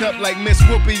 Pee in your cup like Miss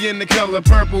Whoopi in the color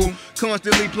purple.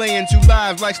 Constantly playing 2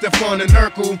 lives like Stefan and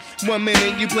Urkel. 1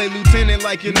 minute you play lieutenant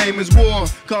like your name is War.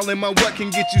 Calling my what can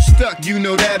get you stuck, you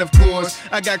know that of course.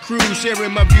 I got crews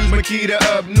sharing my views, Makita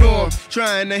up north.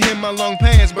 Trying to hem my long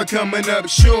pants but coming up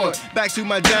short. Back to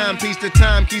my dime piece, the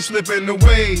time keeps slipping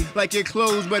away. Like your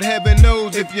clothes, but heaven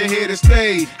knows if you're here to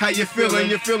stay. How you feeling?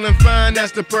 You're feeling fine?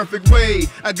 That's the perfect way.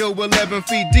 I go 11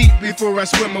 feet deep before I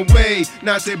swim away.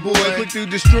 Nazi boy, quick to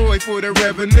destroy for the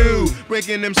revenue.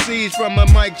 Breaking them seeds from a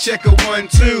mic checker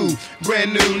 1-2.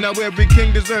 Brand new, now every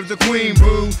king deserves a queen,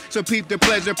 boo. So peep the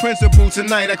pleasure principle,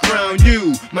 tonight I crown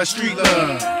you, my street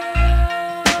love.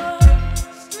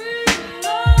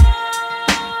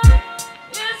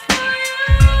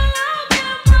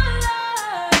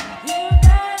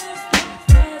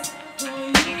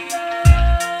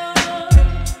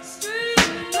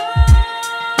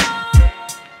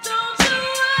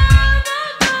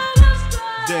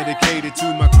 Dedicated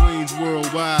to my queens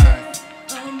worldwide.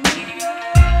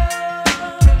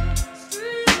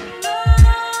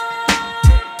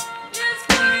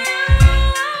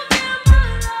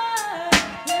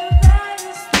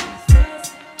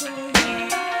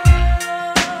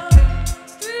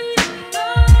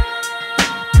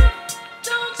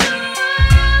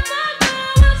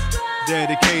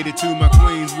 Dedicated to my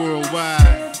queens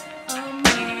worldwide.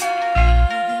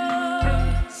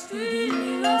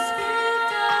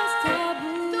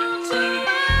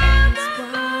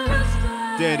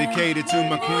 Dedicated to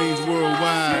my queens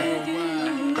worldwide.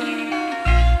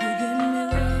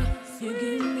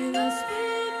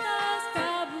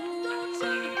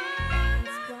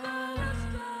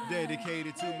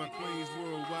 Dedicated to my queens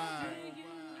worldwide.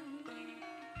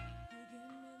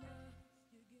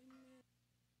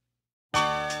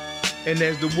 And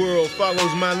as the world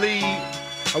follows my lead,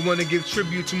 I want to give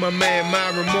tribute to my man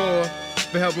Myra Moore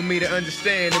for helping me to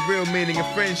understand the real meaning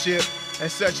of friendship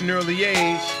at such an early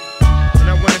age. And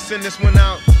I want to send this one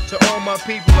out to all my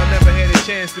people I never had a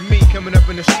chance to meet coming up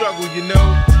in the struggle, you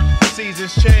know.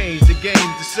 Seasons change, the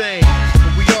game's the same,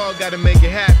 but we all gotta make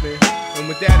it happen. And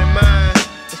with that in mind,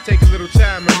 let's take a little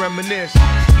time and reminisce.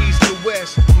 East to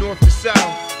west, north to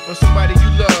south, on somebody you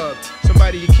love,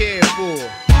 somebody you care for.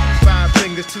 5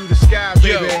 fingers to the sky,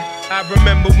 baby. Yo, I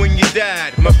remember when you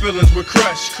died, my feelings were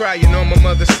crushed. Crying on my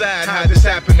mother's side, how this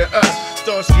happened to us.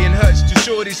 Starsky and Hutch, 2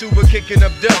 shorties who were kicking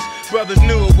up dust. Brothers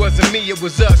knew it wasn't me, it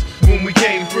was us. When we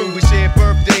came through, we shared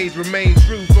birthdays, remained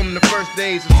true from the first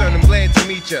days. So son, I'm glad to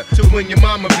meet ya, to when your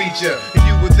mama beat ya. And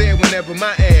you were there whenever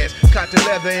my ass caught the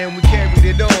leather, and we carried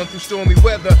it on through stormy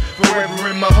weather. Forever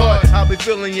in my heart, I'll be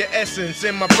feeling your essence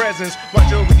in my presence.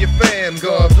 Watch over your fam,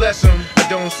 God bless them. I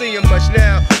don't see him much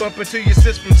now, bump into your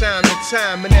sis from time to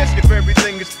time and ask if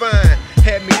everything is fine.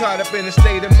 Had me caught up in a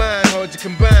state of mind, hard to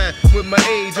combine with my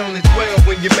age, only 12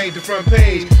 when you made the front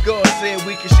page. God said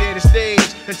we could share the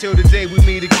stage until the day we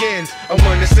meet again. I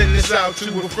wanna send this out to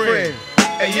a friend.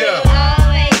 Hey, yeah. We'll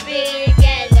always be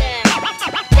together. That's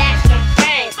your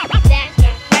friend. That's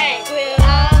your friend. We'll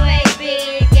always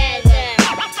be together.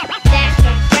 That's your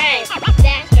friend.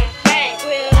 That's your friend.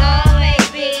 We'll always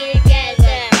be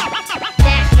together. That's your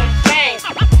friend.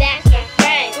 That's your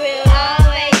friend. We'll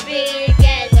always be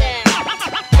together. That's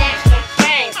your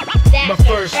friend. That's My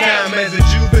first time as a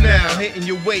juvenile, hitting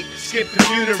your weight, skipped the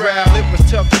funeral. It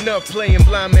was tough enough playing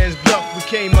blind man's bluff. We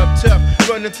came up tough,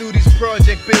 running through these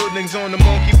project buildings on the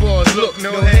monkey bars. Look,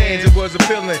 no hands, it was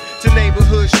appealing to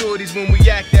neighborhood shorties when we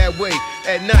act that way.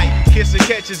 At night, kissing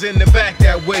catches in the back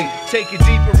that way. Take it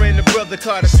deeper in the brother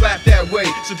car to slap that way.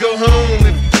 So go home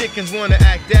if you chickens wanna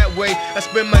act that way. I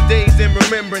spend my days in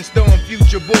remembrance, throwing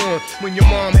future born. When your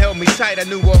mom held me tight, I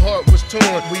knew her heart was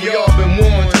torn. We all been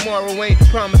warned, tomorrow ain't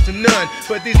promised to none.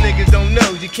 But these niggas don't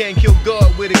know you can't kill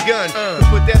God with a gun.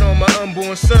 Put that on my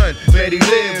unborn son. Bet he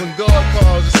live when God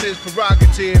calls, it's his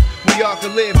prerogative. We all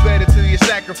can live better through your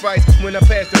sacrifice. When I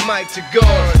pass the mic to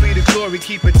God, be the glory,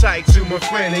 keep it tight to my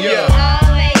friend. And We'll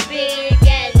always be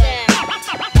together. That's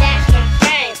your friend.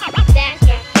 That's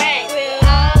your friend. We'll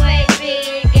always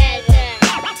be together.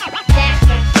 That's your friend.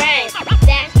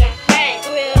 That's your friend.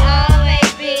 We'll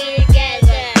always be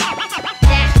together. That's your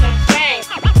friend.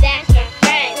 That's your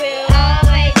friend. We'll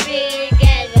always be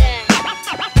together. That's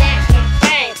your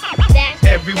friend. That's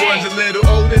your everyone's friend. a little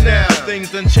older now.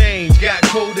 Things done changed, got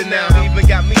colder now. Even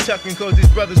got me tucking cause these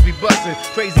brothers be bustin'.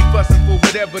 Crazy fussing for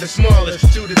whatever the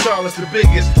smallest. To the tallest, the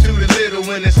biggest, to the little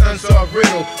when it's unsolved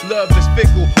riddle. Love is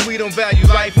fickle, we don't value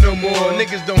life no more.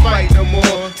 Niggas don't fight no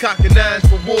more, cocking nines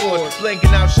for wars.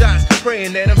 Blanking out shots,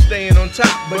 praying that I'm staying on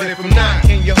top. But if I'm not,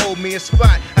 can you hold me a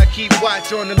spot? I keep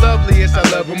watch on the loveliest, I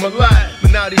love them a lot.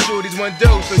 But now these shorties want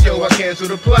dough, so yo, I cancel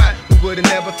the plot. We would've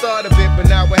never thought of it, but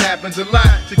now it happens a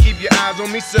lot. So keep your eyes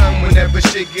on me, son, whenever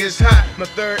shit gets hot. My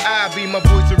third eye be my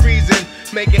voice of reason.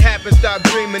 Make it happen, stop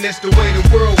dreaming. It's the way the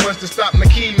world wants to stop my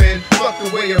keyman. Fuck the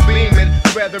way I'm beaming.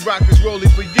 I'd rather rock this rolling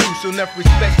for you. So enough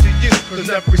respect to you, cause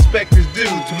enough respect is due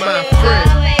to my friend.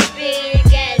 We'll always be together.